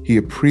he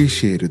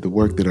appreciated the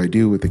work that I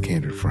do with the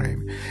Candid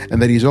Frame,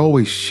 and that he's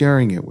always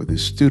sharing it with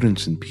his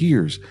students and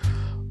peers,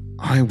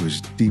 I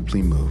was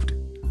deeply moved.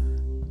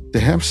 To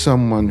have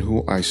someone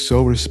who I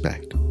so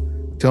respect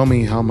tell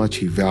me how much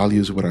he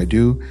values what I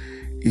do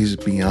is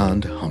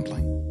beyond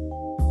humbling.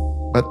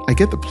 But I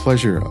get the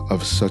pleasure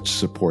of such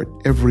support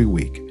every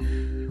week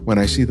when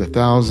I see the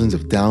thousands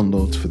of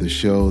downloads for the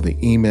show, the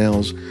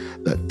emails,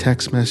 the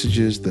text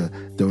messages, the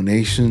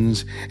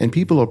donations, and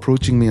people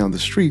approaching me on the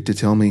street to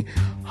tell me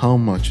how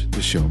much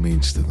the show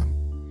means to them.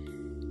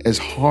 As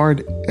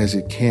hard as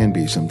it can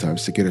be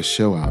sometimes to get a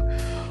show out,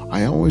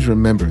 I always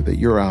remember that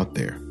you're out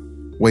there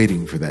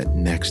waiting for that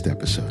next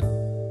episode.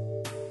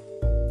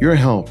 Your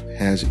help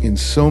has, in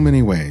so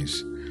many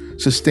ways,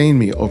 sustained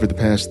me over the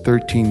past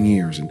 13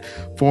 years and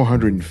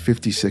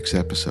 456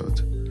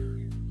 episodes.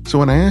 So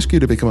when I ask you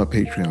to become a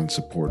Patreon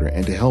supporter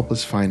and to help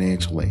us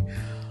financially,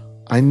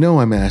 I know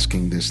I'm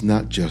asking this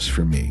not just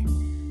for me.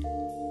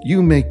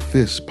 You make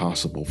this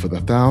possible for the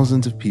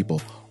thousands of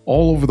people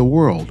all over the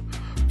world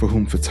for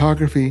whom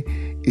photography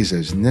is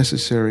as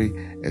necessary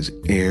as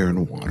air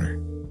and water.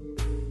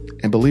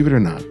 And believe it or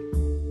not,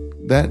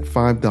 that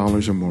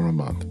 $5 or more a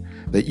month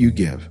that you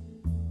give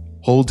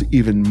holds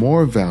even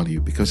more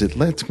value because it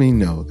lets me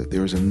know that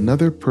there is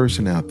another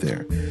person out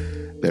there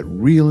that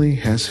really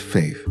has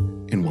faith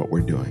in what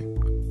we're doing.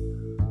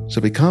 So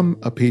become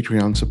a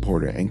Patreon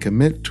supporter and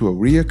commit to a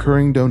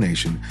reoccurring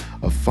donation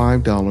of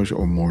 $5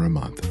 or more a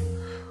month.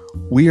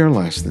 We are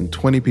less than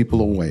 20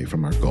 people away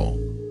from our goal.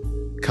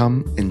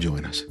 Come and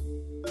join us.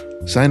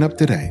 Sign up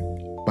today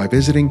by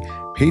visiting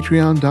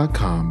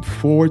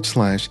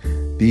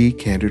patreon.com/The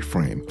Candid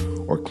Frame,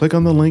 or click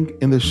on the link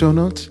in the show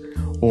notes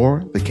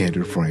or the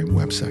Candid Frame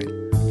website.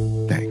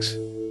 Thanks.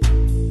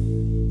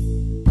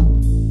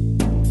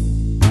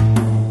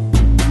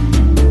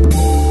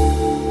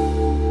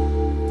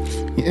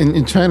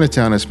 In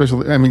Chinatown,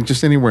 especially, I mean,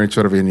 just anywhere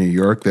sort of in New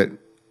York that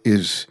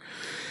is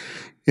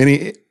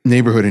any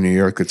neighborhood in New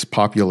York that's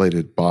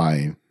populated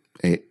by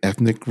an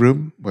ethnic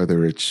group,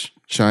 whether it's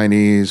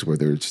Chinese,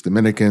 whether it's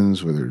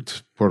Dominicans, whether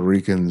it's Puerto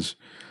Ricans.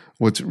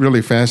 What's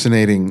really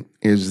fascinating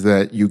is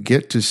that you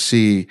get to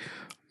see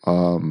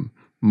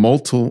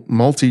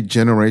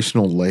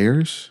multi-generational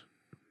layers,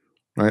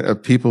 right,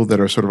 of people that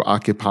are sort of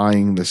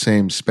occupying the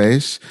same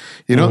space.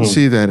 You don't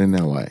see that in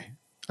LA.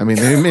 I mean,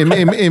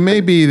 it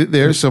may be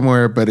there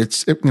somewhere, but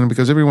it's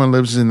because everyone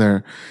lives in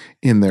their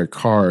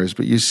cars.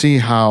 But you see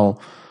how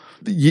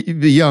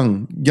the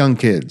young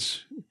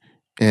kids,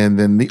 and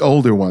then the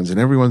older ones, and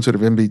everyone sort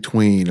of in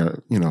between,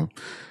 are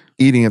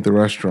eating at the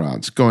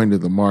restaurants, going to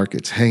the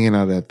markets, hanging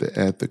out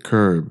at the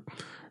curb,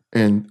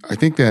 and I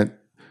think that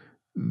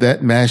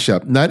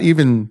mashup, not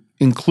even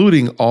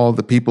including all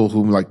the people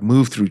who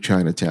move through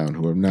Chinatown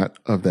who are not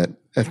of that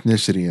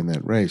ethnicity and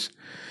that race,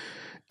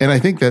 and I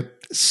think that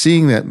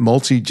seeing that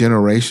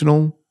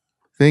multi-generational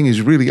thing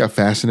is really a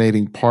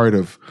fascinating part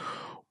of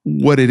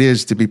what it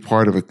is to be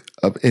part of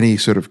any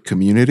sort of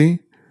community.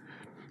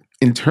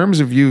 In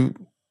terms of you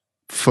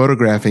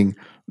photographing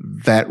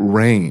that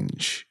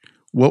range,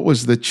 what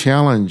was the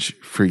challenge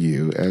for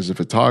you as a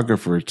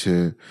photographer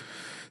to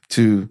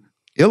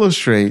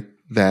illustrate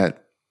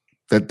that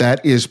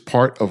is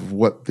part of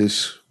what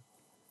this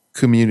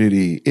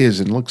community is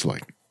and looks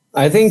like?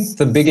 I think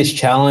the biggest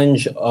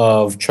challenge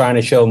of trying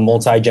to show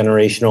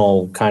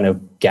multi-generational kind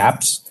of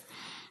gaps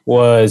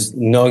was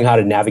knowing how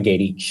to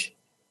navigate each.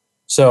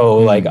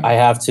 So I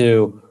have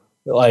to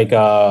I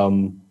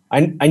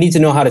need to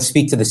know how to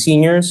speak to the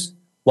seniors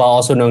while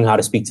also knowing how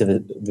to speak to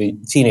the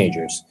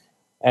teenagers.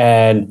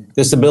 And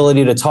this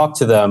ability to talk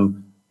to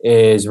them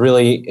is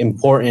really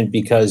important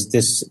because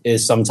this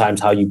is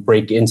sometimes how you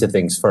break into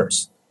things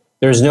first.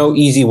 There's no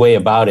easy way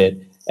about it.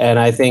 And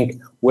I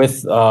think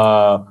with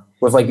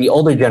the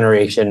older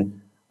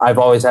generation, I've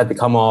always had to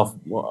come off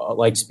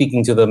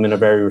speaking to them in a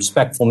very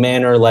respectful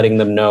manner, letting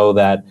them know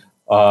that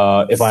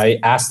if I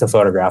ask to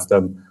photograph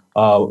them,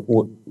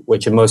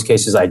 which in most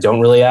cases I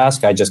don't really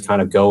ask, I just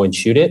kind of go and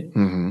shoot it.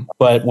 Mm-hmm.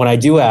 But when I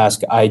do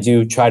ask, I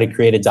do try to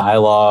create a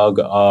dialogue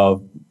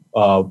of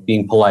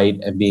being polite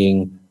and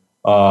being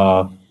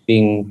a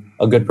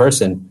good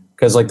person.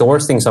 Because the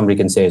worst thing somebody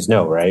can say is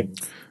no, right?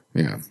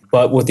 Yeah.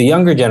 But with the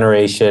younger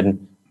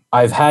generation,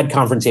 I've had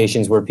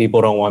confrontations where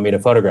people don't want me to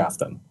photograph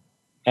them.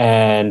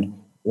 And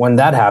when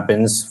that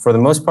happens, for the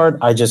most part,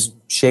 I just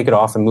shake it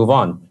off and move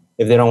on.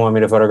 If they don't want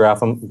me to photograph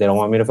them, they don't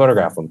want me to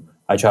photograph them.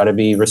 I try to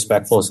be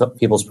respectful of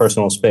people's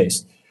personal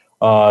space.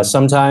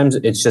 Sometimes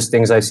it's just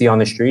things I see on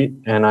the street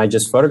and I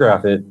just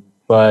photograph it.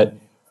 But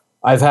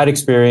I've had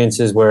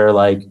experiences where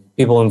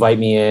people invite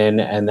me in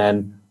and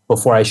then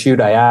before I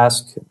shoot, I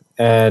ask.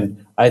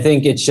 And I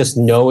think it's just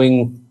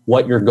knowing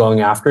what you're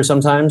going after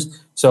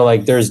sometimes. So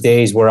there's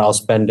days where I'll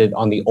spend it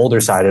on the older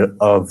side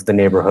of the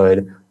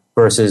neighborhood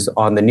versus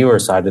on the newer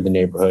side of the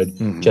neighborhood,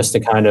 just to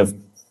kind of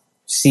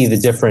see the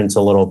difference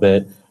a little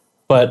bit.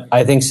 But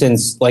I think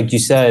since, like you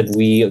said,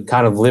 we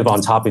kind of live on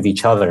top of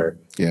each other,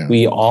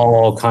 we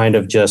all kind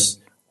of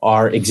just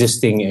are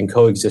existing and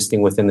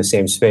coexisting within the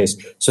same space.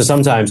 So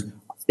sometimes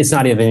it's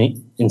not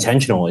even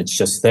intentional; it's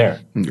just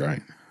there.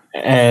 Right.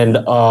 And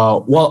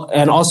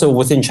and also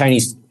within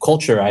Chinese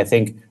culture, I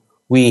think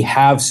we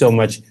have so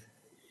much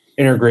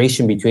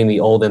integration between the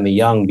old and the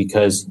young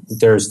because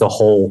there's the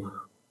whole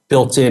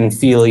built-in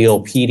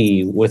filial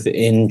piety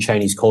within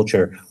Chinese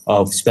culture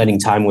of spending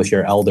time with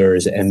your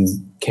elders and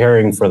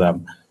caring for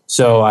them.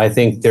 So I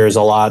think there's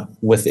a lot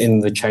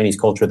within the Chinese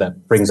culture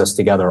that brings us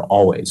together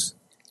always.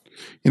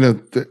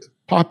 The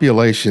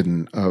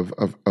population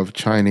of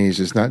Chinese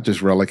is not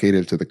just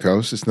relegated to the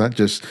coast. It's not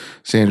just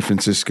San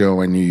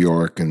Francisco and New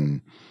York and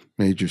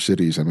major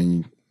cities. I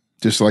mean,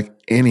 just like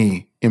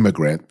any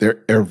immigrant,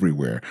 they're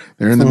everywhere.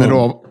 They're in the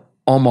middle of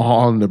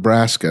Omaha,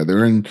 Nebraska.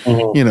 They're in,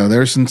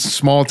 there's some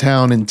small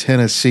town in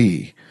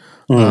Tennessee.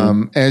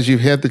 As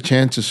you've had the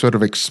chance to sort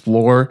of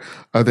explore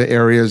other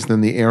areas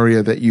than the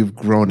area that you've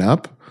grown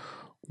up,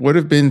 what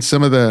have been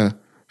some of the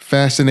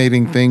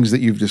fascinating things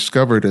that you've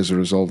discovered as a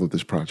result of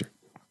this project?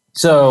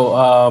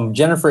 So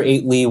Jennifer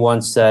Aitley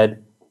once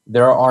said,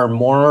 there are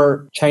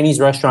more Chinese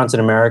restaurants in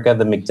America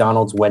than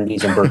McDonald's,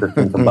 Wendy's, and Burger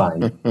King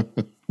combined.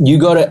 You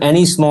go to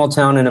any small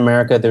town in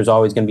America, there's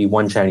always going to be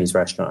one Chinese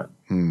restaurant.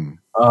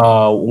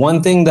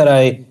 One thing that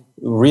I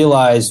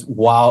realized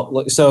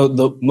so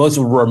the most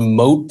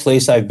remote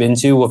place I've been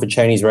to with a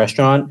Chinese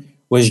restaurant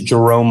was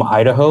Jerome,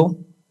 Idaho,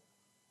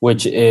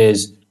 which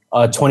is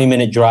a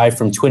 20-minute drive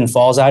from Twin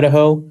Falls,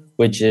 Idaho,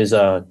 which is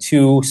a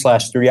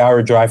 2/3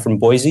 hour drive from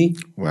Boise,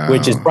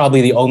 which is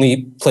probably the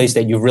only place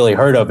that you've really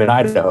heard of in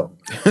Idaho.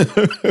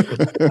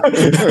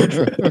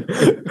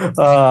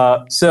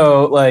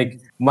 So like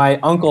my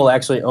uncle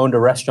actually owned a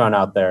restaurant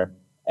out there,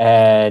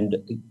 and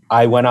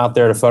I went out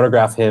there to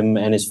photograph him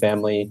and his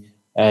family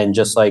and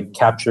just like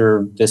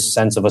capture this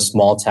sense of a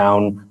small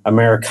town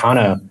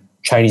Americana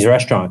Chinese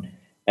restaurant.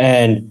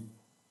 And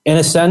in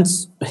a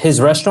sense,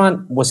 his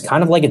restaurant was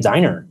kind of like a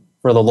diner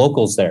for the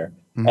locals there.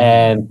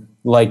 And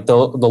like the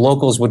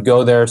locals would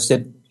go there,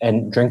 sit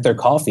and drink their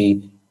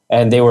coffee,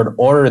 and they would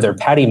order their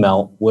patty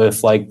melt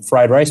with like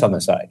fried rice on the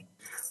side.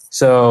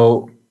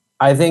 So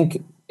I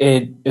think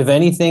if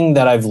anything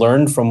that I've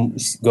learned from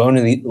going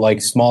to the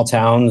like small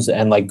towns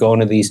and like going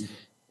to these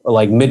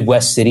like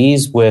Midwest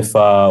cities with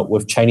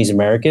Chinese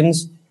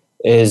Americans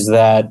is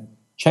that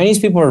Chinese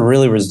people are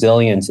really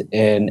resilient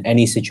in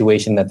any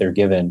situation that they're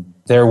given.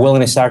 They're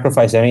willing to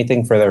sacrifice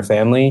anything for their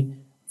family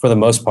for the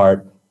most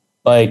part.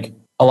 Like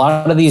a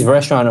lot of these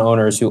restaurant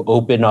owners who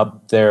open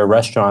up their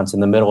restaurants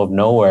in the middle of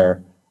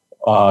nowhere,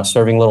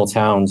 serving little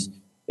towns,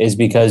 is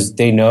because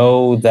they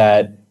know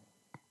that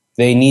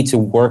they need to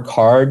work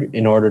hard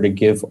in order to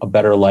give a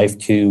better life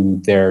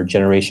to their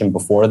generation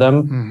before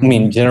them. I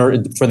mean,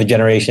 for the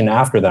generation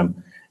after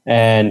them.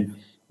 And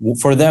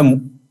for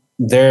them,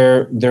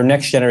 their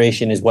next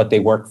generation is what they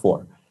work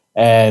for.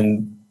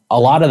 And a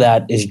lot of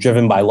that is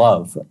driven by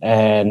love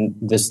and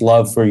this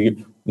love for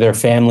their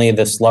family,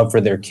 this love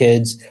for their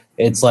kids.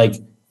 It's like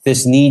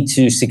this need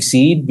to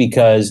succeed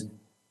because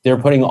they're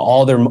putting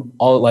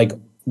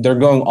they're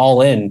going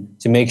all in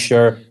to make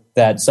sure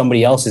that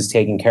somebody else is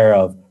taken care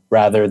of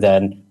rather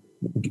than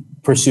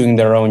pursuing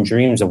their own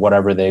dreams of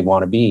whatever they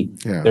want to be.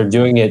 Yeah. They're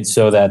doing it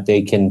so that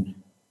they can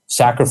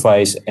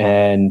sacrifice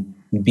and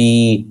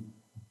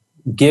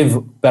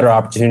give better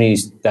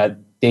opportunities that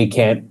they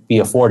can't be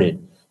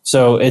afforded.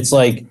 So it's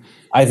like,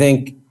 I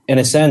think in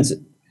a sense,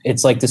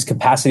 it's like this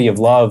capacity of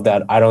love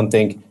that I don't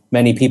think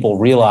many people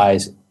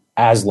realize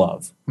as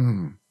love.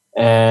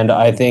 And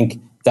I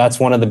think that's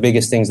one of the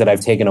biggest things that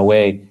I've taken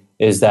away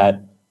is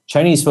that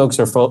Chinese folks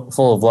are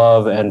full of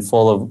love and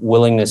full of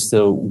willingness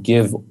to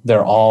give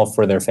their all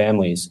for their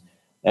families.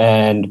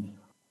 And,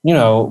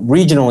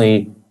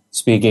 regionally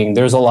speaking,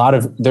 there's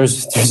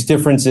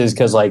differences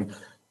because like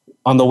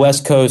on the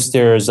West Coast,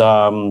 there's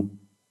a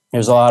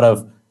lot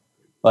of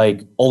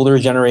like older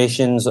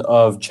generations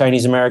of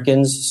Chinese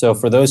Americans. So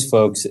for those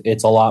folks,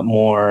 it's a lot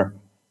more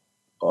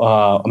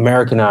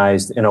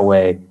Americanized in a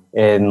way.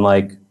 And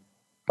like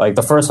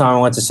the first time I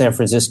went to San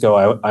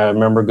Francisco, I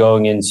remember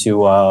going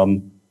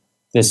into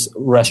this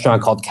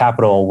restaurant called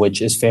Capital,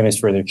 which is famous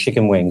for their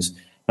chicken wings.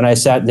 And I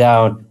sat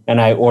down and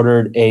I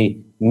ordered a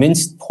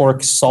minced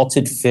pork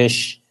salted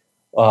fish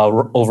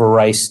over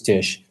rice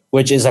dish,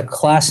 which is a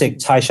classic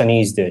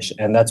Taishanese dish.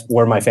 And that's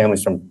where my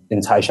family's from,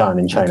 in Taishan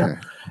in China. Okay.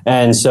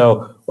 And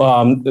so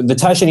the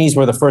Taishanese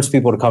were the first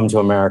people to come to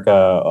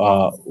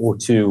America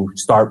to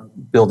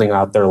start building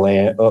out their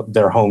land,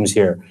 their homes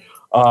here.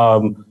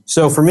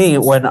 So for me,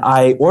 when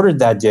I ordered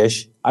that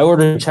dish, I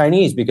ordered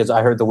Chinese because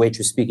I heard the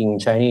waitress speaking in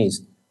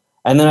Chinese.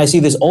 And then I see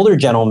this older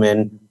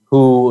gentleman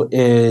who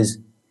is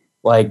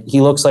like,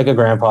 he looks like a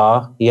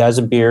grandpa. He has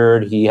a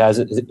beard. He has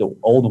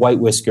old white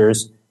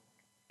whiskers.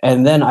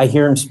 And then I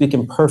hear him speak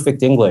in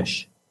perfect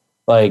English,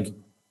 like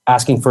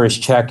asking for his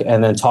check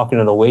and then talking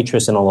to the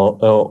waitress for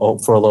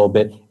a little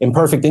bit in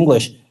perfect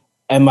English.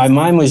 And my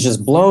mind was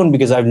just blown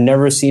because I've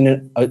never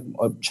seen a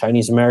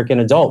Chinese American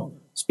adult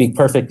speak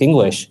perfect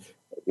English.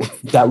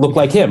 that looked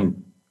like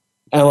him.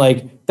 And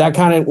like that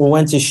kind of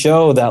went to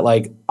show that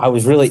like I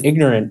was really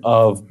ignorant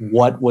of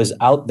what was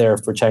out there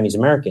for Chinese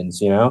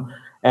Americans, you know?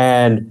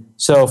 And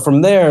so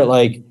from there,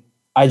 like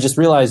I just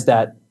realized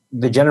that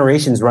the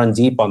generations run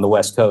deep on the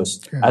West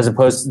Coast, as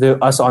opposed to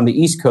us on the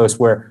East Coast,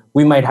 where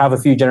we might have a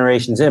few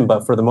generations in,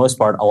 but for the most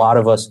part, a lot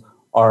of us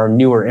are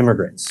newer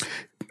immigrants.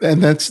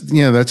 And that's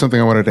something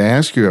I wanted to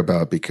ask you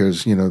about,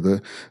 because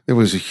there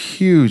was a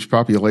huge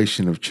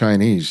population of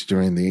Chinese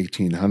during the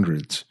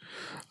 1800s.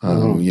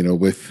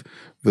 With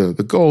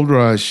the gold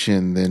rush,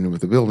 and then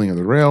with the building of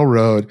the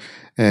railroad,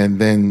 and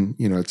then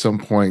at some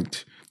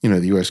point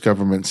the U.S.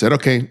 government said,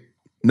 okay,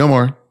 no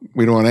more.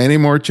 We don't want any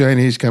more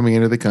Chinese coming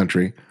into the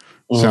country.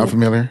 Sound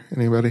familiar?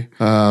 Anybody?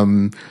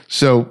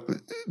 So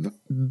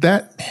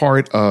that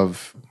part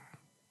of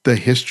the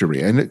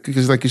history, and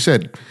because like you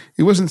said,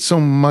 it wasn't so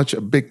much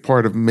a big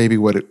part of maybe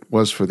what it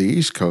was for the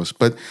East Coast,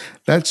 but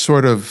that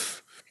sort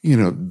of,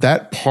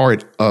 that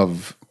part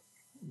of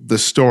the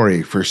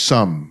story for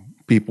some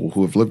people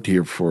who have lived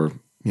here for,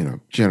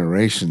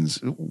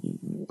 generations.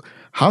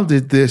 How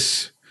did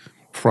this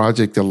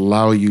project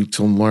allow you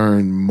to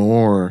learn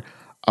more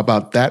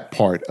about that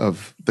part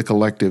of the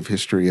collective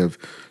history of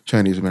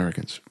Chinese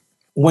Americans?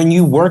 When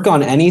you work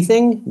on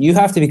anything, you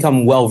have to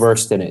become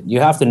well-versed in it. You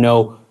have to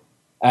know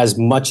as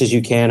much as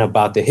you can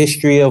about the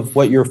history of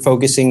what you're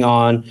focusing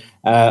on,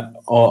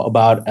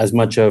 about as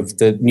much of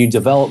the new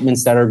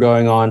developments that are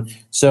going on.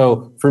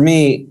 So for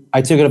me,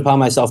 I took it upon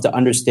myself to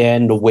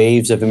understand the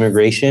waves of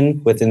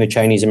immigration within the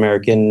Chinese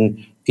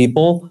American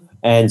people,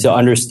 and to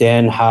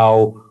understand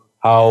how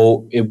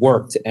it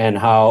worked and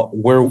how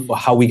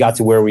we got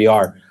to where we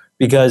are.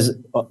 Because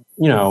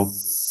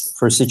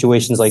for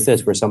situations like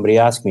this, where somebody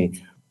asked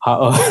me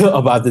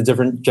about the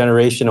different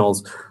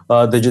generationals,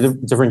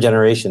 different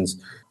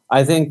generations,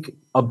 I think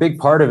a big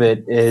part of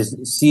it is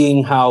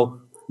seeing how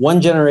one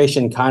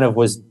generation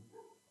was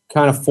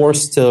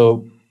forced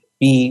to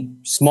be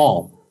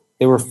small.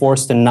 They were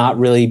forced to not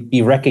really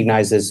be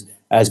recognized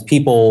as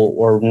people,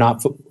 or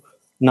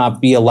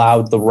not be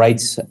allowed the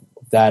rights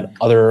that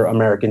other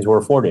Americans were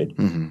afforded.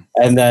 Mm-hmm.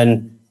 And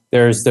then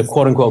there's the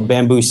quote unquote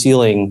bamboo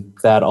ceiling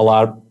that a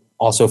lot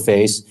also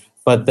face.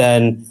 But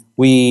then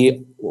we're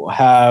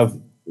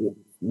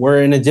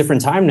in a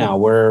different time now.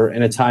 We're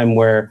in a time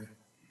where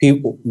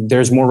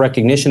there's more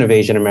recognition of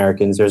Asian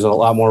Americans. There's a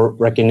lot more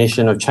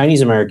recognition of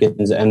Chinese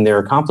Americans and their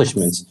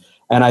accomplishments.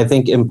 And I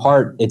think in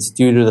part it's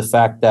due to the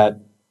fact that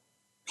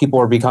people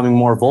are becoming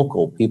more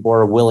vocal. People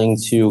are willing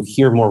to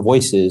hear more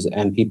voices,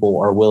 and people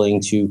are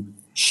willing to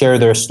share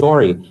their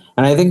story.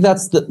 And I think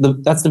that's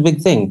the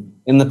big thing.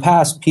 In the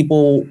past,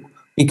 people,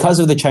 because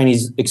of the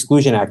Chinese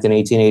Exclusion Act in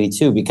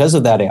 1882, because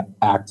of that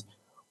act,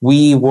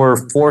 we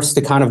were forced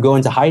to kind of go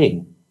into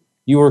hiding.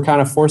 You were kind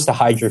of forced to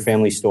hide your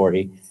family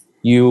story.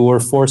 You were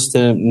forced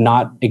to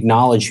not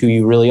acknowledge who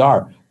you really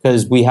are,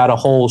 because we had a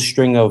whole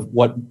string of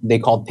what they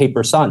called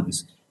paper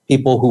sons,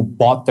 people who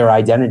bought their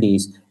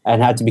identities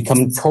and had to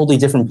become totally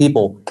different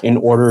people in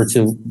order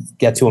to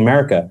get to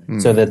America,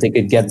 so that they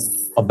could get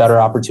a better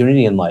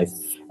opportunity in life.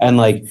 And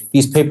like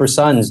these paper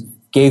sons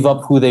gave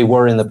up who they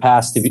were in the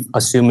past to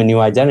assume a new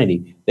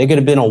identity. They could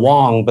have been a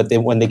Wong, but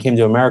when they came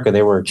to America,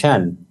 they were a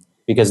Chen,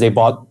 because they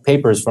bought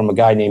papers from a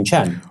guy named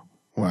Chen.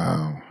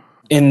 Wow.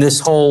 In this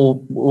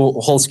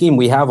whole scheme,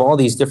 we have all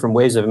these different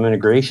waves of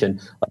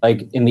immigration.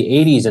 Like in the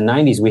 80s and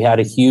 90s, we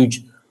had a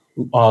huge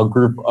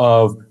group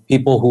of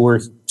people who were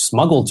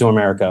smuggled to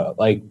America,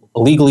 like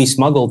illegally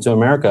smuggled to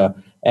America.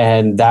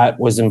 And that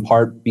was in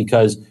part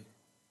because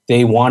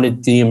they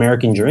wanted the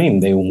American dream.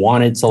 They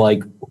wanted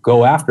to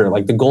go after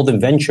the Golden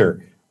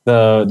Venture,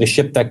 the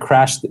ship that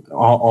crashed in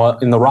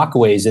the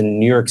Rockaways in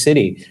New York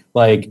City.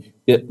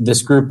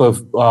 This group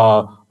of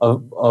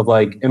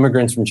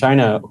immigrants from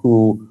China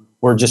who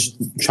were just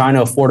trying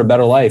to afford a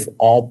better life,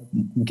 all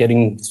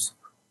getting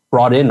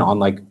brought in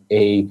on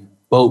a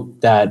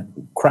boat that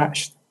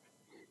crashed.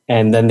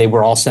 And then they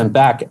were all sent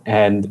back,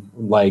 and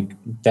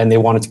then they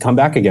wanted to come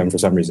back again for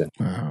some reason.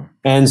 Wow.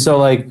 And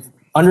so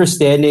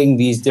understanding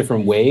these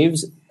different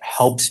waves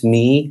helps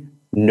me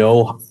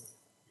know,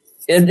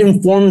 it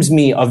informs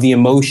me of the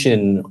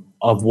emotion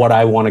of what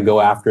I want to go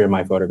after in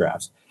my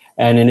photographs.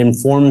 And it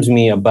informs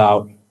me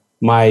about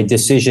my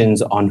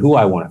decisions on who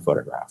I want to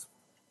photograph.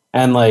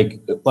 And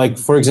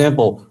for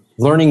example,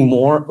 learning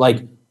more,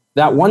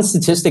 that one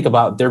statistic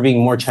about there being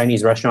more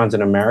Chinese restaurants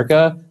in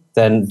America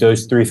than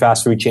those 3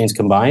 fast food chains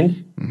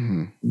combined,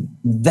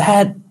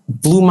 that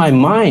blew my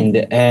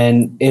mind.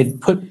 And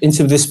it put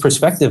into this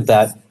perspective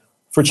that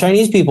for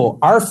Chinese people,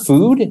 our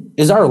food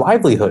is our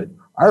livelihood.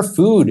 Our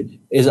food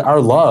is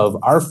our love.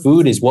 Our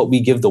food is what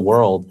we give the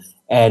world.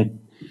 And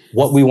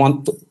what we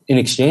want in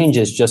exchange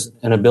is just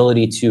an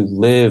ability to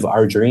live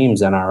our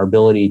dreams and our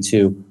ability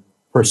to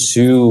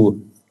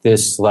pursue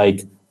this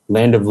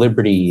land of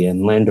liberty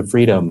and land of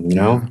freedom,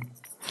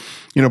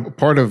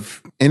 Part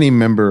of any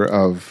member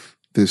of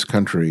this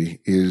country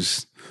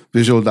is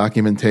visual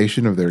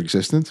documentation of their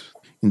existence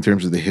in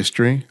terms of the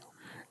history.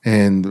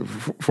 And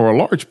for a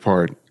large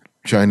part,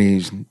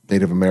 Chinese,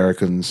 Native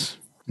Americans,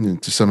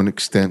 to some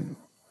extent,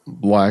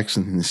 blacks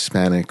and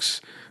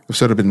Hispanics have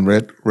sort of been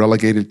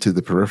relegated to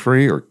the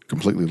periphery or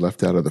completely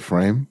left out of the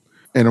frame.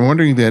 And I'm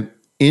wondering that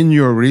in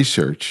your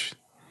research,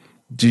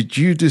 did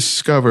you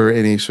discover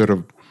any sort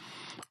of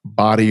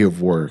body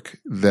of work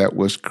that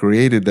was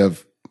created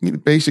of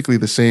basically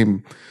the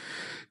same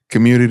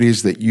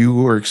communities that you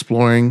were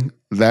exploring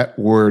that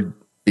were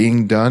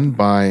being done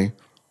by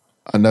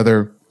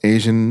another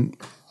Asian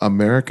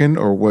American,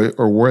 or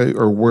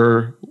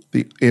were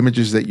the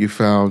images that you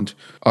found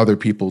other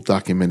people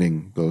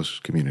documenting those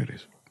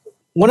communities?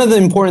 One of the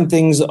important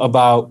things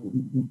about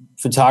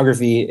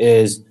photography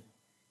is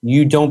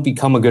you don't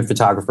become a good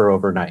photographer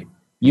overnight.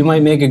 You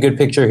might make a good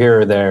picture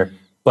here or there,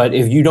 but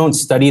if you don't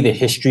study the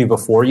history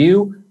before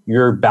you,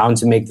 you're bound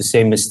to make the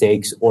same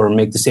mistakes or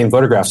make the same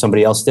photograph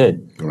somebody else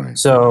did. Right.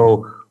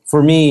 So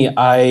for me,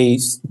 I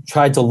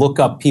tried to look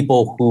up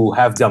people who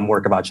have done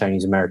work about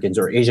Chinese Americans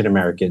or Asian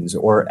Americans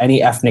or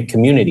any ethnic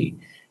community.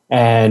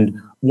 And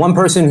one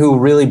person who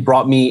really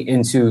brought me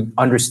into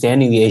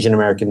understanding the Asian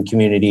American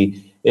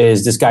community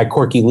is this guy,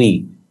 Corky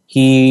Lee.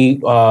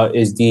 He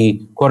is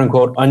the quote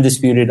unquote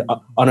undisputed,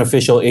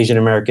 unofficial Asian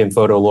American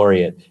photo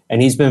laureate.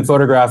 And he's been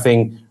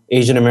photographing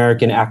Asian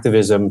American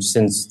activism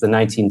since the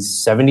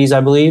 1970s,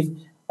 I believe.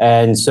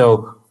 And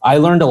so I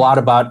learned a lot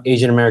about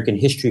Asian American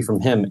history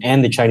from him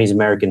and the Chinese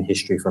American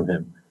history from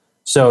him.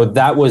 So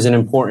that was an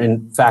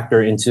important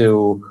factor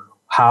into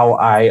how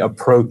I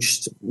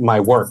approached my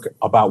work,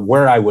 about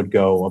where I would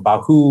go,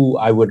 about who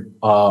I would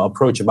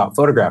approach about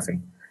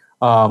photographing.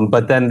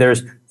 But then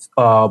there's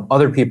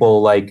other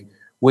people like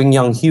Wing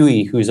Young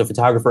Huey, who's a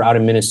photographer out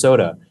in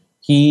Minnesota.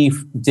 He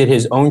did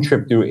his own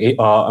trip through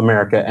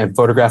America and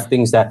photographed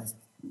things that,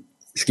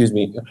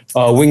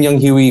 Wing Young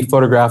Huey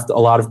photographed a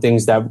lot of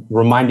things that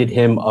reminded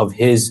him of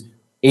his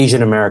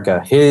Asian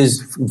America,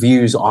 his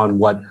views on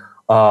what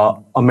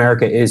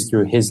America is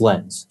through his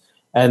lens.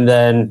 And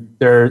then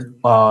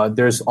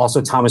there's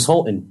also Thomas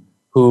Holton,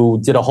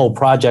 who did a whole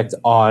project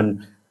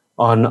on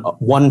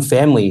one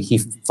family he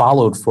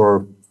followed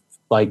for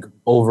like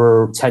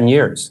over 10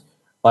 years.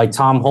 Like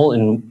Tom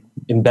Holton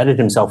embedded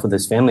himself with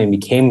his family and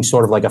became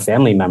sort of like a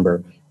family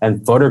member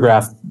and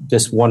photographed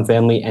this one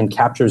family and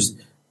captures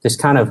this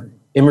kind of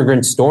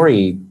immigrant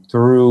story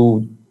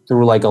through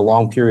like a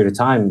long period of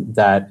time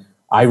that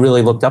I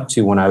really looked up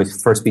to when I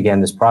first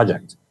began this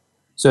project.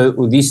 So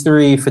these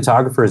three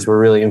photographers were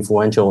really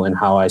influential in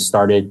how I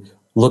started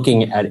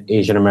looking at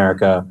Asian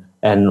America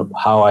and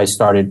how I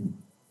started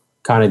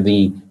kind of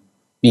the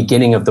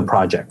beginning of the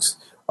projects.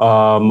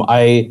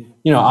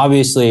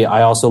 Obviously,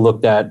 I also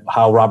looked at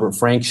how Robert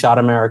Frank shot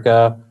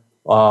America.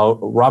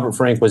 Robert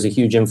Frank was a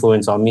huge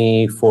influence on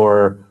me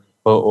or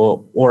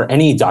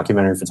any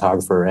documentary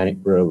photographer,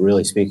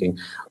 really speaking.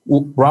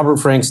 Robert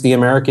Frank's The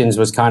Americans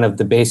was kind of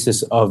the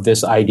basis of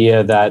this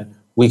idea that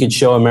we could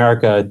show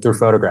America through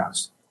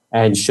photographs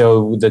and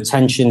show the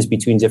tensions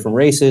between different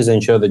races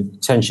and show the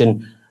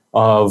tension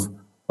of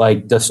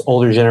like this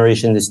older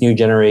generation, this new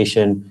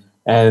generation.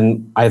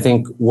 And I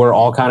think we're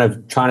all kind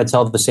of trying to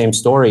tell the same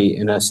story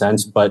in a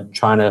sense, but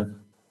trying to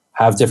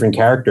have different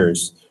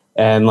characters.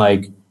 And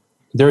like,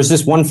 there's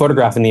this one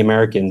photograph in The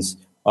Americans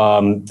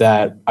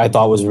that I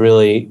thought was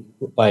really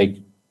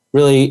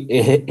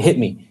it hit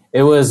me.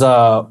 It was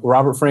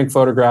Robert Frank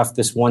photographed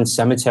this one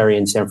cemetery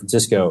in San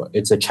Francisco.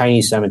 It's a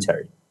Chinese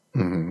cemetery.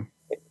 Mm-hmm.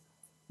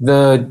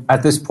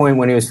 At this point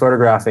when he was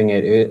photographing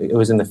it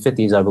was in the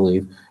 50s, I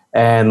believe.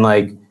 And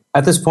like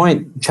at this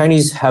point,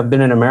 Chinese have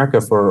been in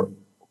America for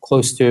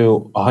close to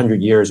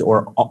 100 years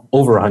or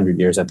over 100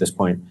 years at this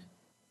point.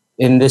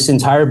 In this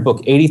entire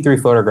book, 83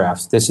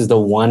 photographs, this is the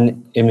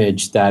one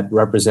image that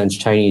represents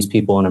Chinese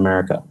people in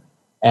America.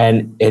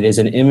 And it is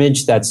an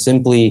image that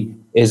simply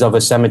is of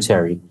a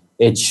cemetery.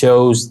 It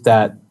shows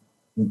that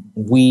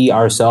we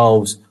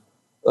ourselves,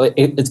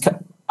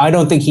 I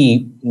don't think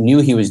he knew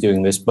he was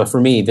doing this, but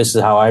for me, this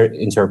is how I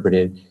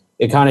interpreted it.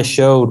 It kind of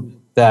showed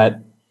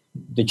that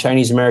the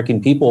Chinese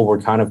American people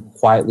were kind of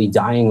quietly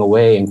dying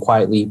away and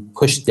quietly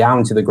pushed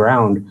down to the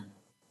ground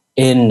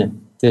in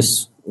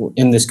this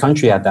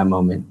country at that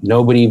moment.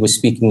 Nobody was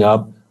speaking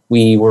up.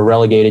 We were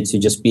relegated to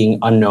just being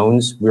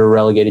unknowns. We were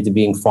relegated to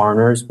being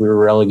foreigners. We were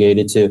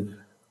relegated to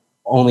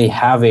only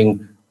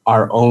having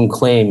our own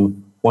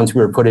claim once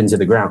we were put into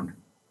the ground.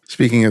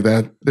 Speaking of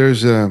that,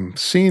 there's a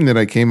scene that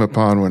I came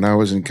upon when I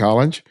was in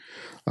college.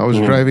 I was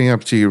driving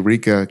up to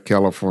Eureka,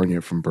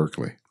 California from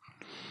Berkeley.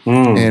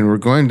 And we're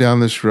going down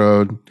this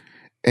road,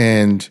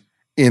 and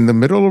in the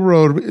middle of the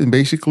road,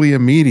 basically a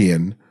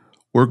median,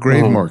 were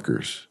grave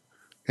markers.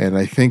 And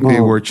I think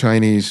they were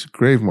Chinese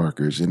grave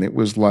markers. And it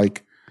was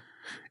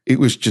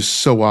just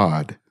so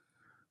odd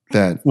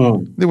that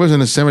there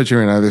wasn't a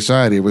cemetery on either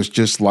side. It was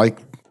just like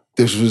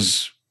this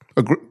was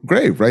a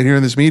grave right here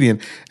in this median.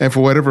 And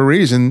for whatever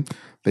reason,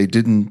 they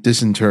didn't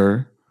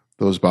disinter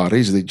those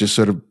bodies. They just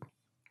sort of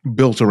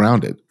built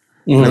around it.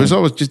 And it was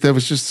always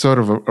just sort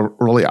of a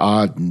really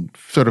odd and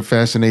sort of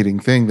fascinating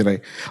thing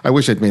that I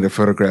wish I'd made a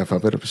photograph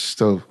of it. It was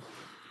still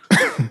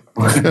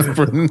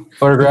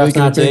photograph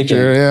not taken.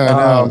 Yeah,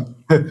 I know.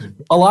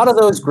 A lot of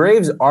those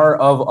graves are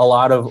of a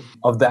lot of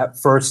that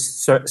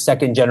first,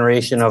 second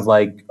generation of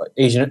like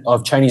Asian,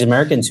 of Chinese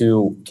Americans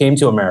who came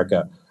to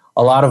America.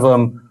 A lot of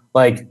them,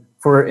 like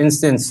for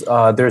instance,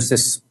 there's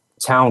this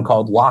town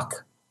called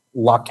Locke,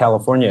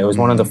 California. It was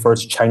one of the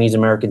first Chinese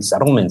American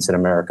settlements in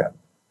America.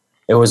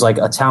 It was like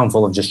a town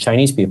full of just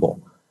Chinese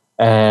people.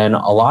 And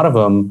a lot of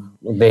them,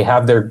 they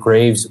have their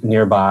graves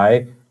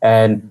nearby.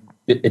 And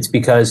it's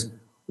because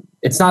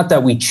it's not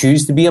that we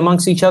choose to be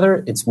amongst each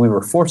other. It's we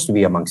were forced to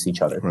be amongst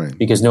each other, right.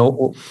 because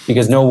no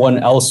one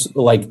else,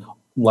 like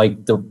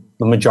the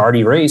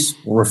majority race,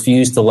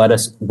 refused to let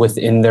us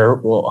within their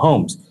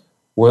homes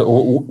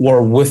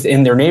or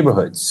within their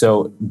neighborhoods.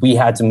 So we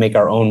had to make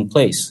our own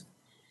place,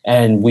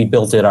 and we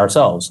built it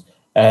ourselves.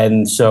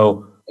 And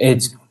so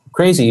it's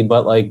crazy,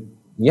 but like,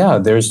 yeah,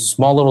 there's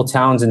small little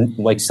towns and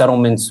like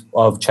settlements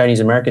of Chinese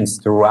Americans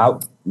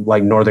throughout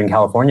like Northern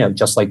California,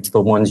 just like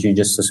the ones you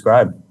just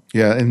described.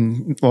 Yeah,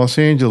 in Los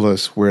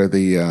Angeles, where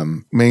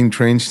the main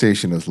train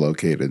station is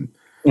located,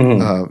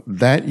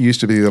 that used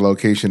to be the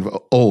location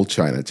of old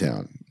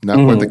Chinatown,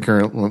 not what the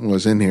current one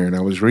was in here. And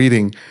I was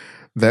reading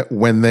that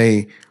when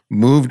they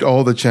moved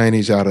all the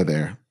Chinese out of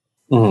there,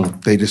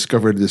 they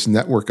discovered this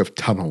network of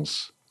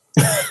tunnels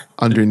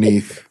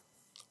underneath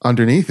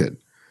it,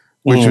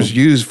 which was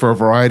used for a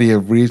variety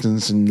of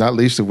reasons, and not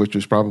least of which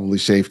was probably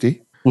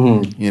safety.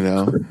 You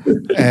know,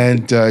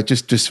 and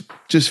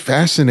just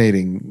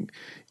fascinating.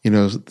 You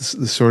know,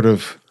 the sort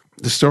of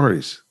the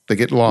stories that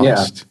get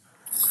lost.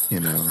 Yeah. You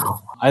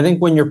know, I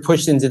think when you're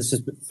pushed into this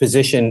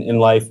position in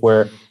life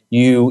where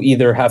you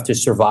either have to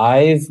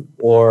survive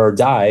or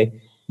die,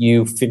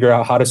 you figure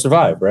out how to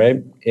survive.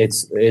 Right?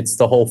 It's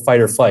the whole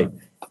fight or flight.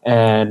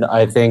 And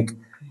I think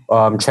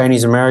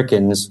Chinese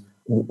Americans,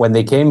 when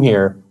they came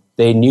here,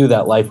 they knew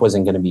that life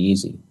wasn't going to be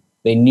easy.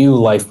 They knew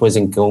life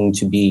wasn't going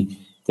to be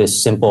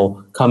this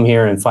simple, come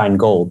here and find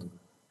gold.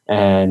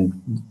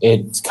 And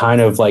it's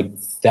kind of like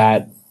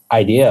that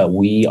idea.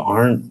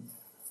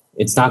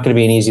 It's not going to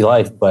be an easy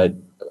life, but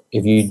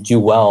if you do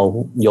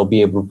well, you'll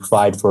be able to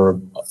provide for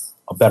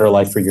a better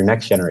life for your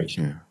next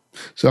generation. Yeah.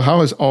 So how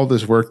has all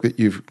this work that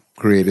you've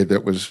created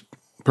that was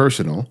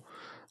personal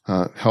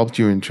helped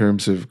you in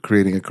terms of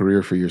creating a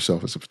career for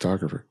yourself as a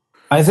photographer?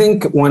 I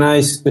think when I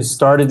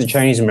started the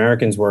Chinese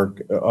Americans work,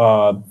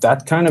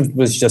 that kind of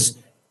was just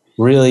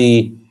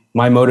really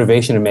my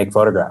motivation to make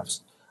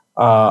photographs.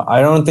 I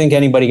don't think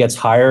anybody gets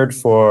hired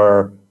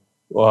for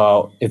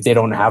if they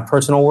don't have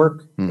personal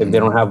work, if they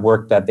don't have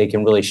work that they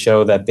can really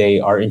show that they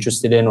are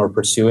interested in or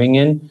pursuing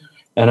in.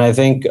 And I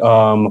think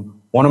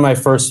one of my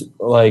first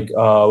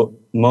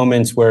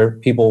moments where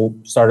people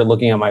started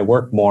looking at my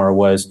work more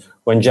was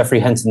when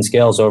Jeffrey Henson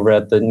Scales over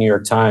at the New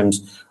York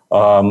Times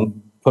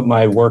put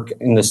my work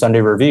in the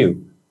Sunday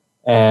Review.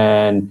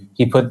 And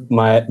he put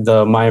my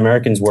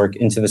Americans work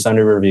into the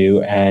Sunday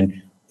Review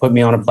and put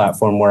me on a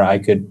platform where I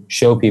could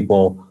show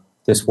people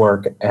this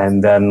work.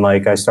 And then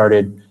I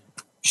started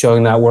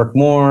showing that work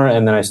more,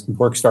 and then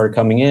work started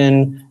coming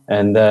in,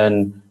 and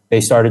then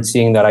they started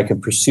seeing that I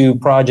could pursue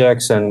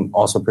projects and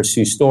also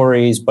pursue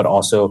stories, but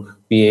also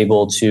be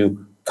able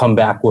to come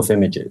back with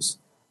images.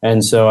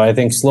 And so I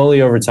think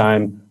slowly over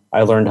time,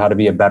 I learned how to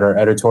be a better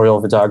editorial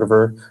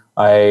photographer.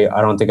 I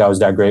don't think I was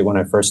that great when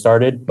I first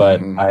started,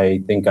 but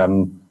I think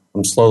I'm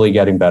slowly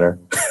getting better.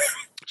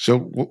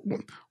 So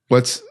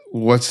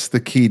what's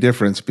the key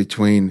difference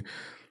between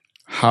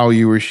how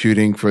you were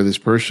shooting for this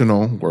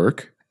personal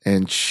work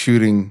and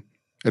shooting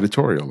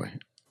editorially?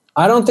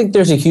 I don't think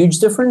there's a huge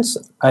difference.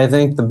 I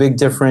think the big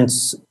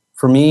difference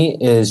for me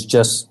is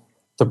just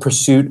the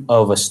pursuit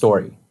of a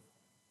story.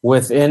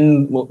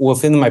 Within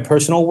my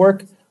personal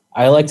work,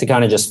 I like to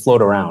kind of just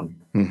float around.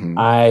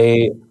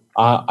 I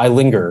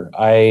linger.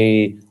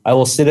 I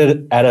will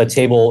sit at a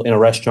table in a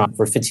restaurant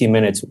for 15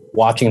 minutes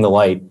watching the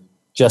light,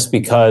 just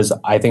because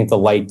I think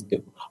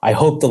I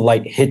hope the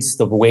light hits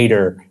the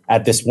waiter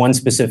at this one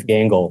specific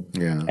angle,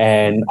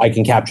 and I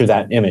can capture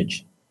that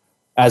image.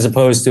 As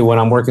opposed to when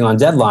I'm working on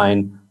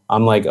deadline,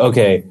 I'm like,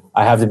 okay,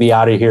 I have to be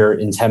out of here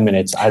in 10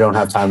 minutes. I don't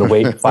have time to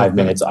wait 5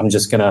 minutes. I'm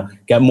just going to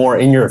get more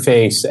in your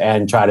face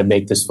and try to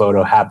make this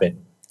photo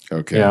happen.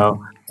 Okay. You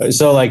know?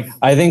 So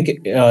I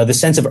think the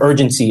sense of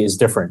urgency is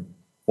different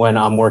when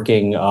I'm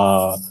working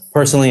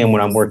personally and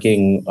when I'm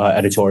working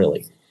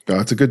editorially. Oh,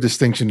 that's a good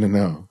distinction to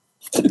know.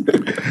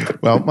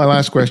 Well, my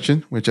last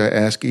question, which I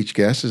ask each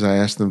guest, is I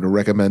ask them to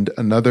recommend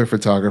another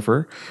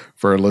photographer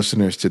for our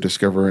listeners to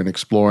discover and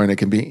explore. And it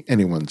can be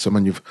anyone,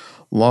 someone you've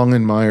long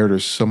admired or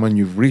someone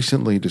you've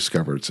recently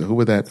discovered. So who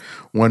would that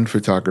one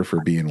photographer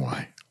be and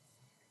why?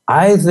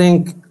 I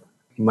think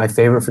my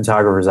favorite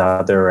photographers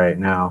out there right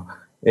now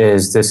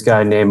is this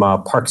guy named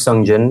Park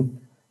Sung-jin.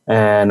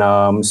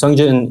 And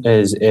Sung-jin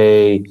is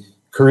a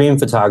Korean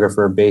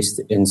photographer based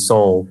in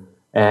Seoul.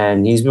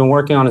 And he's been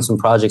working on some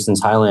projects in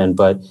Thailand,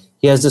 but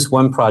he has this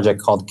one project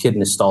called Kid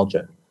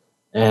Nostalgia.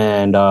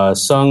 And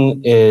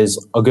Sung is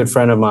a good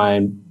friend of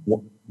mine,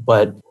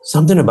 but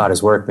something about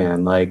his work,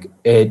 man,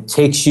 it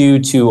takes you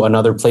to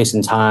another place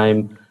in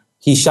time.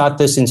 He shot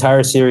this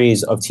entire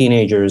series of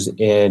teenagers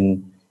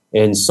in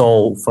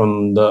Seoul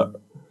from the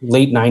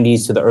late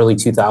 90s to the early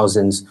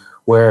 2000s,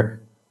 where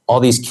all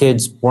these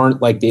kids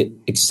weren't like the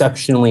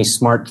exceptionally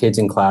smart kids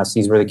in class.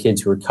 These were the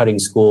kids who were cutting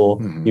school.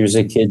 These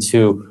were the kids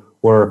who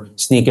were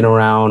sneaking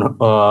around,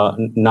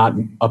 not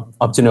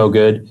up to no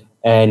good.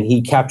 And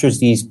he captures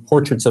these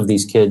portraits of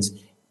these kids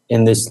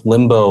in this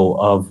limbo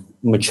of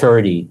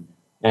maturity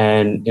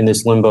and in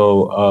this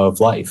limbo of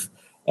life.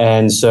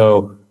 And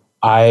so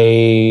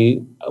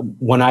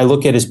when I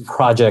look at his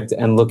project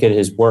and look at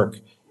his work,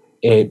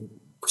 it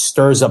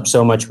stirs up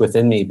so much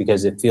within me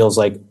because it feels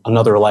like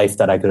another life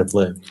that I could have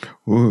lived.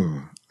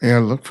 Ooh, yeah, I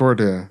look forward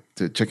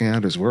to checking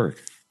out his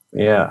work.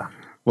 Yeah.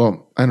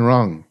 Well, and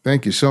Rong,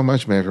 thank you so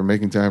much, man, for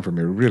making time for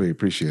me. I really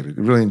appreciate it.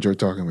 I really enjoyed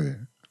talking with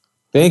you.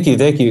 Thank you.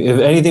 If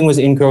anything was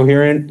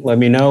incoherent, let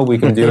me know. We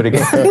can do it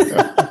again.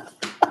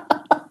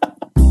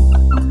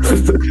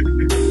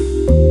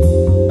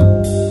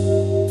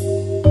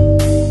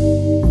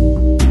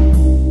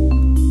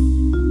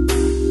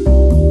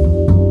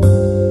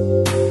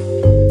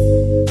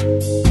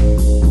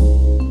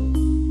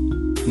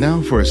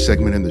 Now for a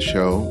segment in the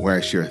show where I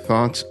share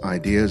thoughts,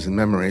 ideas, and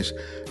memories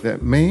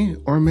that may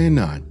or may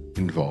not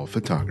involve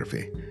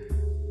photography.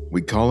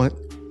 We call it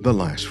The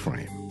Last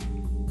Frame.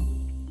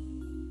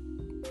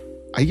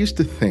 I used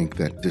to think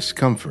that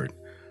discomfort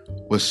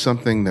was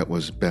something that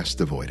was best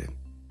avoided.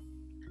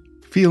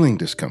 Feeling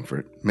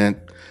discomfort meant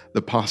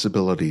the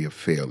possibility of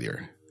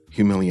failure,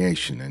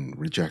 humiliation, and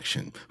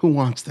rejection. Who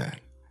wants that?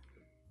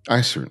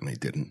 I certainly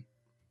didn't.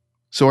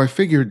 So I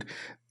figured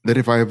that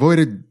if I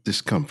avoided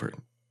discomfort,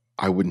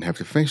 I wouldn't have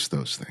to face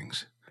those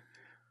things.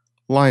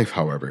 Life,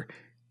 however,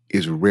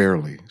 is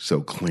rarely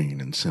so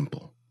clean and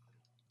simple.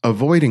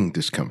 Avoiding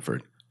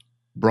discomfort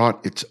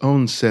brought its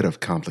own set of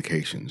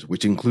complications,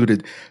 which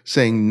included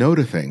saying no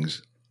to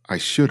things I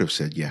should have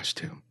said yes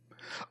to.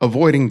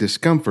 Avoiding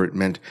discomfort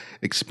meant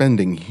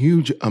expending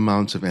huge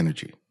amounts of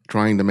energy,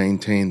 trying to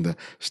maintain the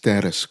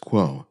status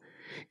quo,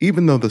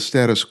 even though the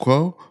status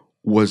quo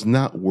was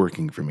not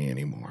working for me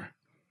anymore.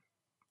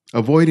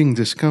 Avoiding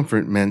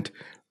discomfort meant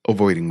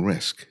avoiding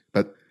risk,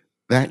 but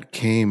that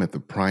came at the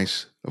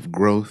price of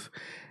growth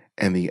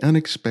and the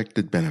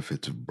unexpected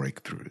benefits of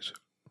breakthroughs.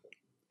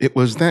 It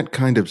was that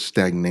kind of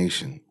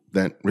stagnation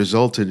that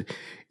resulted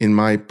in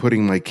my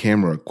putting my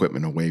camera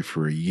equipment away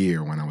for a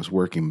year when I was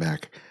working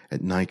back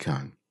at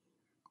Nikon.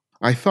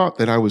 I thought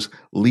that I was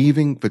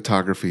leaving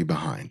photography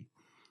behind.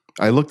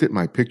 I looked at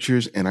my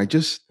pictures and I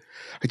just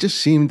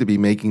seemed to be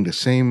making the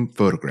same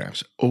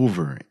photographs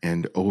over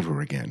and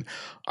over again.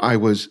 I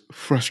was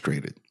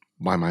frustrated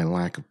by my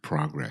lack of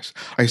progress.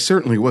 I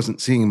certainly wasn't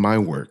seeing my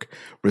work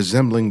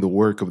resembling the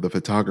work of the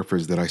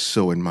photographers that I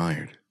so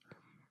admired.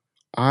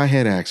 I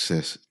had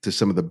access to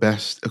some of the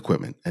best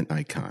equipment at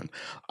Nikon.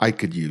 I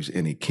could use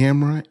any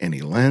camera,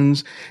 any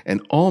lens,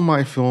 and all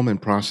my film and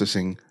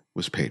processing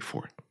was paid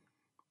for.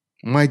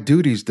 My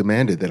duties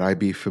demanded that I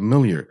be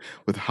familiar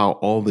with how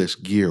all this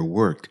gear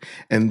worked,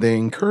 and they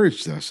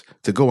encouraged us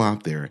to go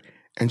out there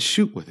and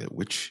shoot with it,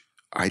 which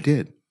I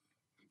did.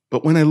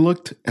 But when I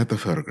looked at the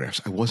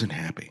photographs, I wasn't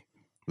happy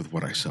with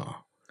what I saw.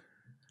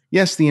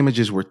 Yes, the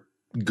images were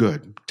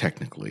good,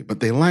 technically, but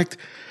they lacked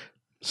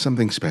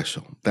something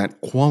special, that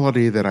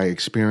quality that I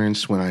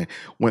experienced when I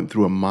went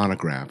through a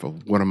monograph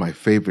of one of my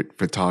favorite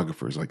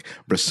photographers like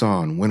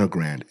Bresson,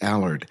 Winogrand,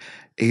 Allard,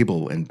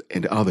 Abel,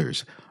 and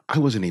others. I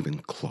wasn't even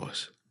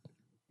close.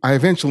 I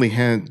eventually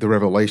had the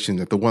revelation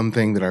that the one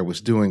thing that I was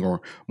doing,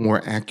 or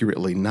more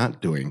accurately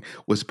not doing,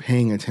 was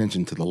paying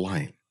attention to the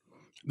light.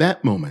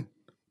 That moment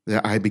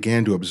that I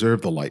began to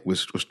observe the light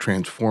was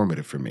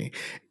transformative for me,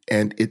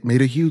 and it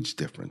made a huge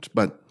difference.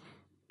 But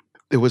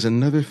there was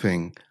another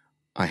thing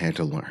I had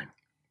to learn.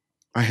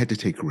 I had to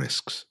take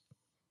risks.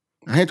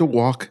 I had to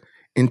walk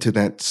into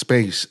that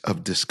space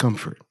of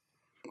discomfort.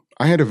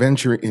 I had to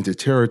venture into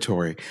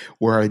territory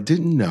where I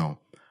didn't know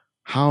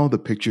how the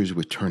pictures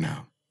would turn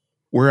out,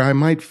 where I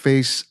might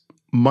face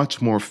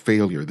much more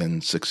failure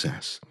than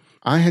success.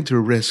 I had to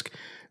risk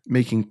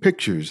making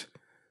pictures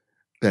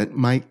that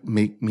might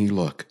make me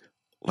look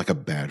like a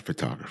bad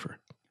photographer.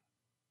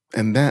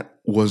 And that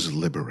was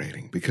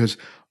liberating because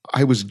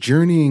I was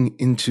journeying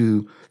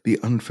into the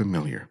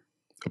unfamiliar,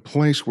 a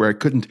place where I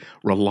couldn't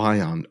rely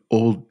on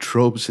old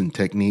tropes and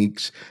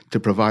techniques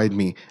to provide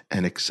me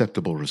an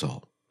acceptable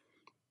result.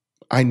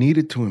 I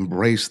needed to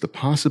embrace the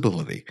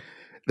possibility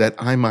that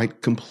I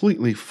might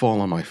completely fall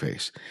on my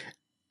face.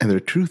 And the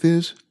truth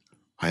is,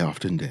 I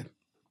often did.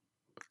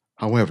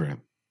 However,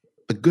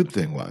 the good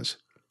thing was,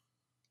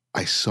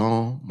 I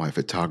saw my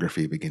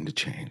photography begin to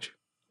change.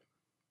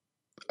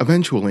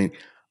 Eventually,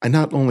 I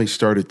not only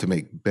started to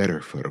make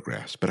better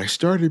photographs, but I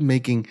started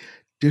making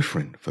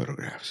different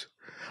photographs.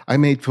 I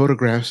made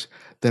photographs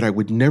that I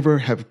would never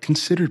have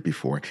considered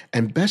before,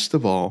 and best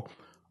of all,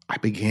 I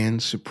began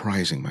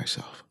surprising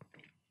myself.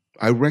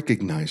 I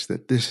recognized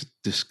that this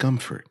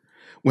discomfort,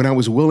 when I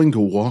was willing to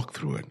walk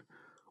through it,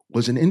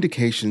 was an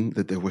indication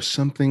that there was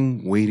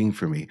something waiting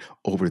for me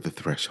over the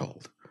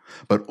threshold,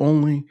 but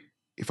only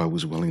if I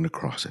was willing to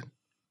cross it.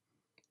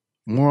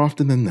 More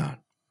often than not,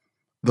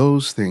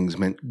 those things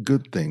meant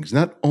good things,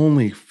 not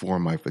only for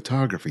my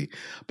photography,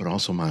 but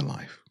also my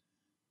life.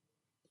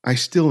 I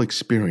still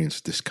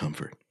experience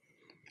discomfort,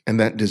 and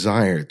that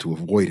desire to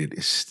avoid it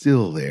is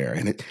still there,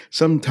 and it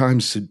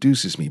sometimes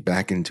seduces me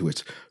back into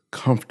its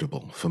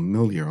comfortable,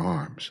 familiar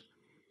arms.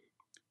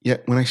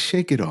 Yet when I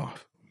shake it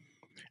off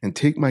and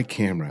take my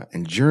camera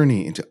and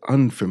journey into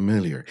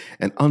unfamiliar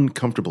and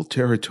uncomfortable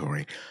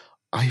territory,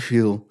 I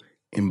feel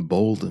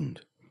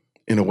emboldened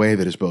in a way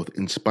that is both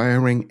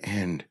inspiring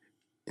and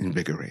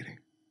invigorating.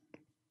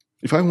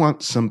 If I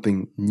want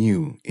something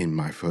new in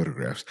my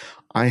photographs,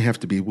 I have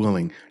to be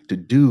willing to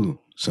do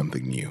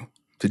something new,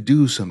 to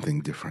do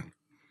something different.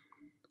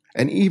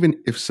 And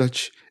even if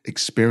such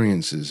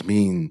experiences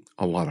mean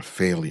a lot of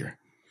failure,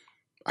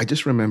 I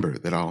just remember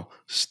that I'll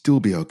still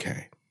be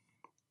okay,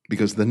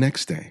 because the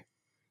next day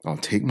I'll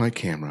take my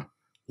camera,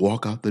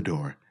 walk out the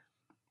door,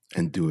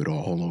 and do it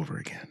all over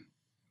again.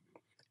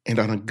 And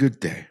on a good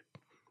day,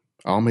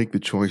 I'll make the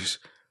choice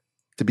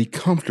to be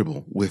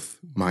comfortable with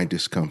my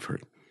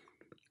discomfort.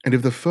 And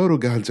if the photo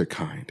gods are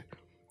kind,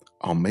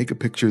 I'll make a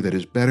picture that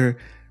is better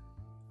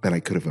than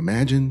I could have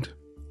imagined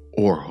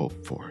or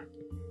hoped for.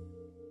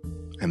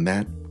 And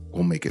that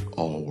will make it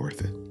all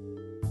worth it.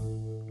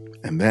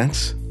 And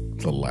that's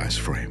the last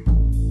frame.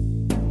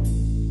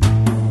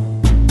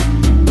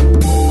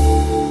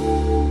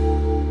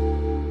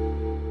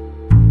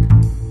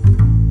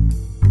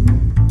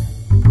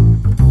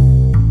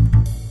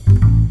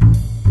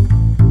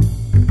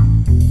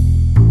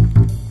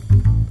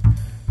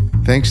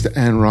 Thanks to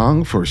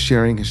Rong for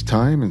sharing his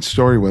time and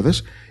story with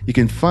us. You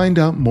can find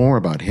out more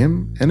about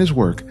him and his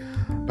work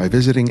by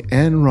visiting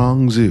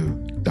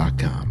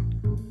rongxu.com.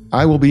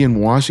 I will be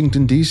in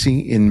Washington, D.C.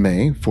 in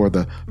May for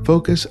the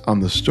Focus on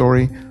the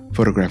Story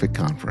Photographic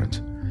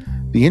Conference.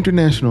 The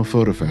International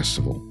Photo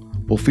Festival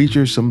will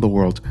feature some of the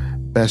world's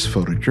best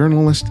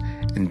photojournalists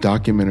and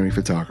documentary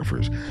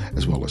photographers,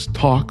 as well as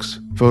talks,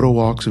 photo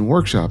walks, and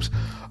workshops,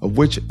 of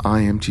which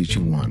I am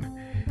teaching one.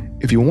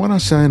 If you want to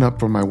sign up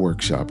for my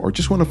workshop or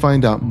just want to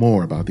find out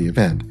more about the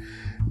event,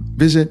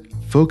 visit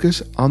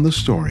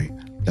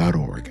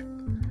focusonthestory.org.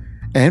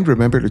 And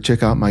remember to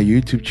check out my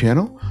YouTube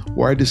channel,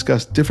 where I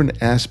discuss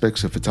different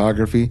aspects of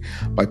photography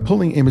by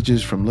pulling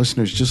images from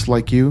listeners just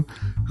like you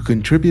who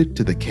contribute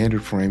to the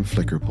Candid Frame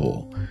Flickr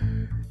pool.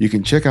 You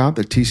can check out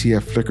the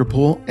TCF Flickr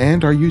pool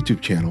and our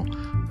YouTube channel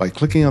by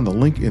clicking on the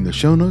link in the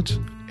show notes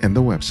and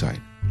the website.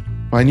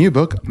 My new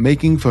book,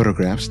 Making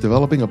Photographs,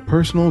 Developing a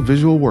Personal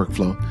Visual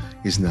Workflow,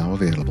 is now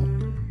available.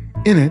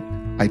 In it,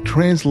 I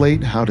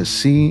translate how to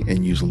see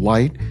and use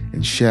light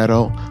and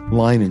shadow,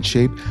 line and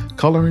shape,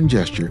 color and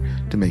gesture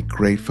to make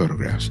great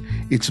photographs.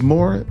 It's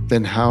more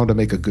than how to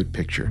make a good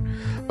picture,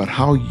 but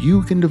how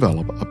you can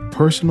develop a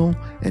personal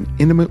and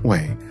intimate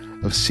way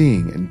of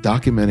seeing and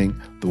documenting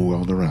the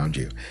world around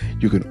you.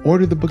 You can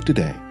order the book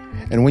today,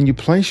 and when you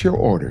place your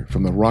order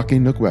from the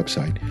Rocking Nook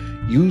website,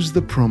 use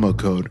the promo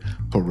code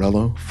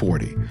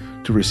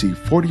Porello40 to receive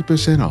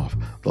 40% off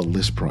the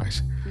list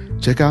price.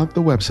 Check out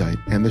the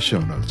website and the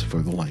show notes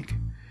for the link.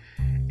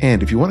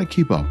 And if you want to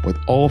keep up with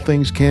all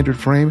things Candid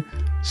Frame,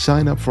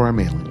 sign up for our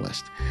mailing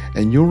list,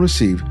 and you'll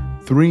receive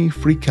 3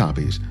 free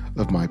copies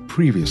of my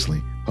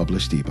previously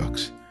published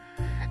ebooks.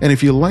 And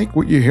if you like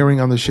what you're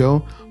hearing on the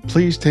show,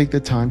 please take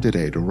the time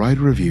today to write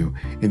a review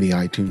in the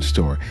iTunes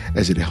Store,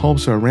 as it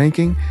helps our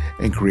ranking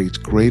and creates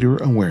greater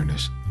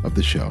awareness of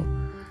the show.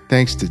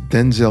 Thanks to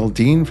Denzel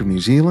Dean from New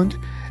Zealand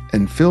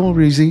and Phil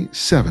Reezy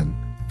 7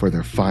 for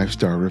their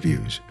 5-star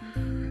reviews.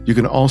 You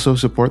can also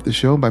support the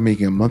show by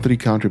making a monthly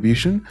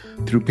contribution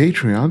through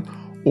Patreon,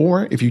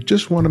 or if you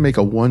just want to make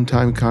a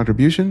one-time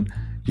contribution,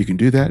 you can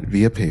do that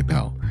via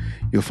PayPal.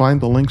 You'll find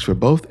the links for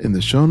both in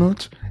the show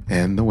notes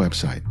and the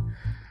website.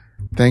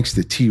 Thanks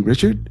to T.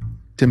 Richard,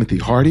 Timothy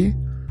Hardy,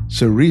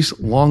 Cerise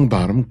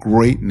Longbottom,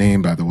 great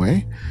name by the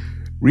way,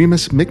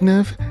 Remus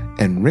Miknev,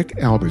 and Rick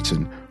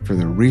Albertson for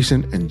their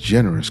recent and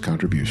generous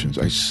contributions.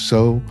 I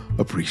so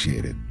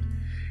appreciate it.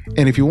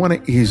 And if you want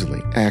to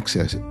easily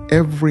access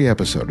every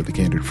episode of The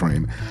Candid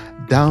Frame,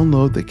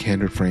 download the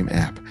Candid Frame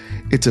app.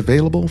 It's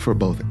available for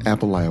both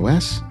Apple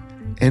iOS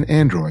and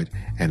Android,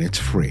 and it's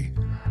free.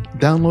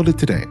 Download it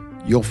today.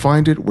 You'll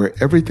find it where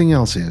everything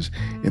else is,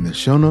 in the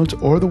show notes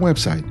or the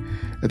website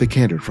at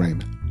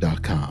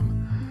thecandidframe.com.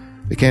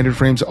 The Candid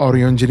Frame's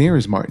audio engineer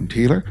is Martin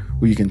Taylor,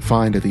 who you can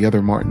find at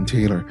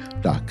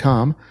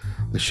theothermartintaylor.com.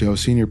 The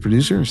show's senior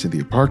producer is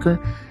Cynthia Parker,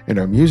 and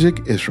our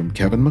music is from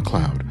Kevin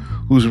MacLeod,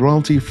 whose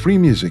royalty-free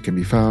music can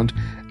be found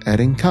at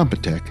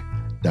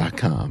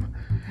incompetech.com.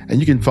 And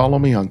you can follow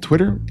me on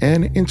Twitter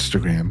and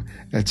Instagram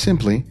at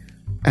simply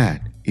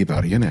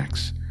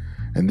 @EbadianX.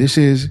 And this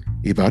is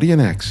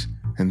Ebadian X,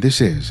 and this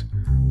is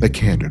The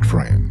Candid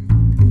Frame.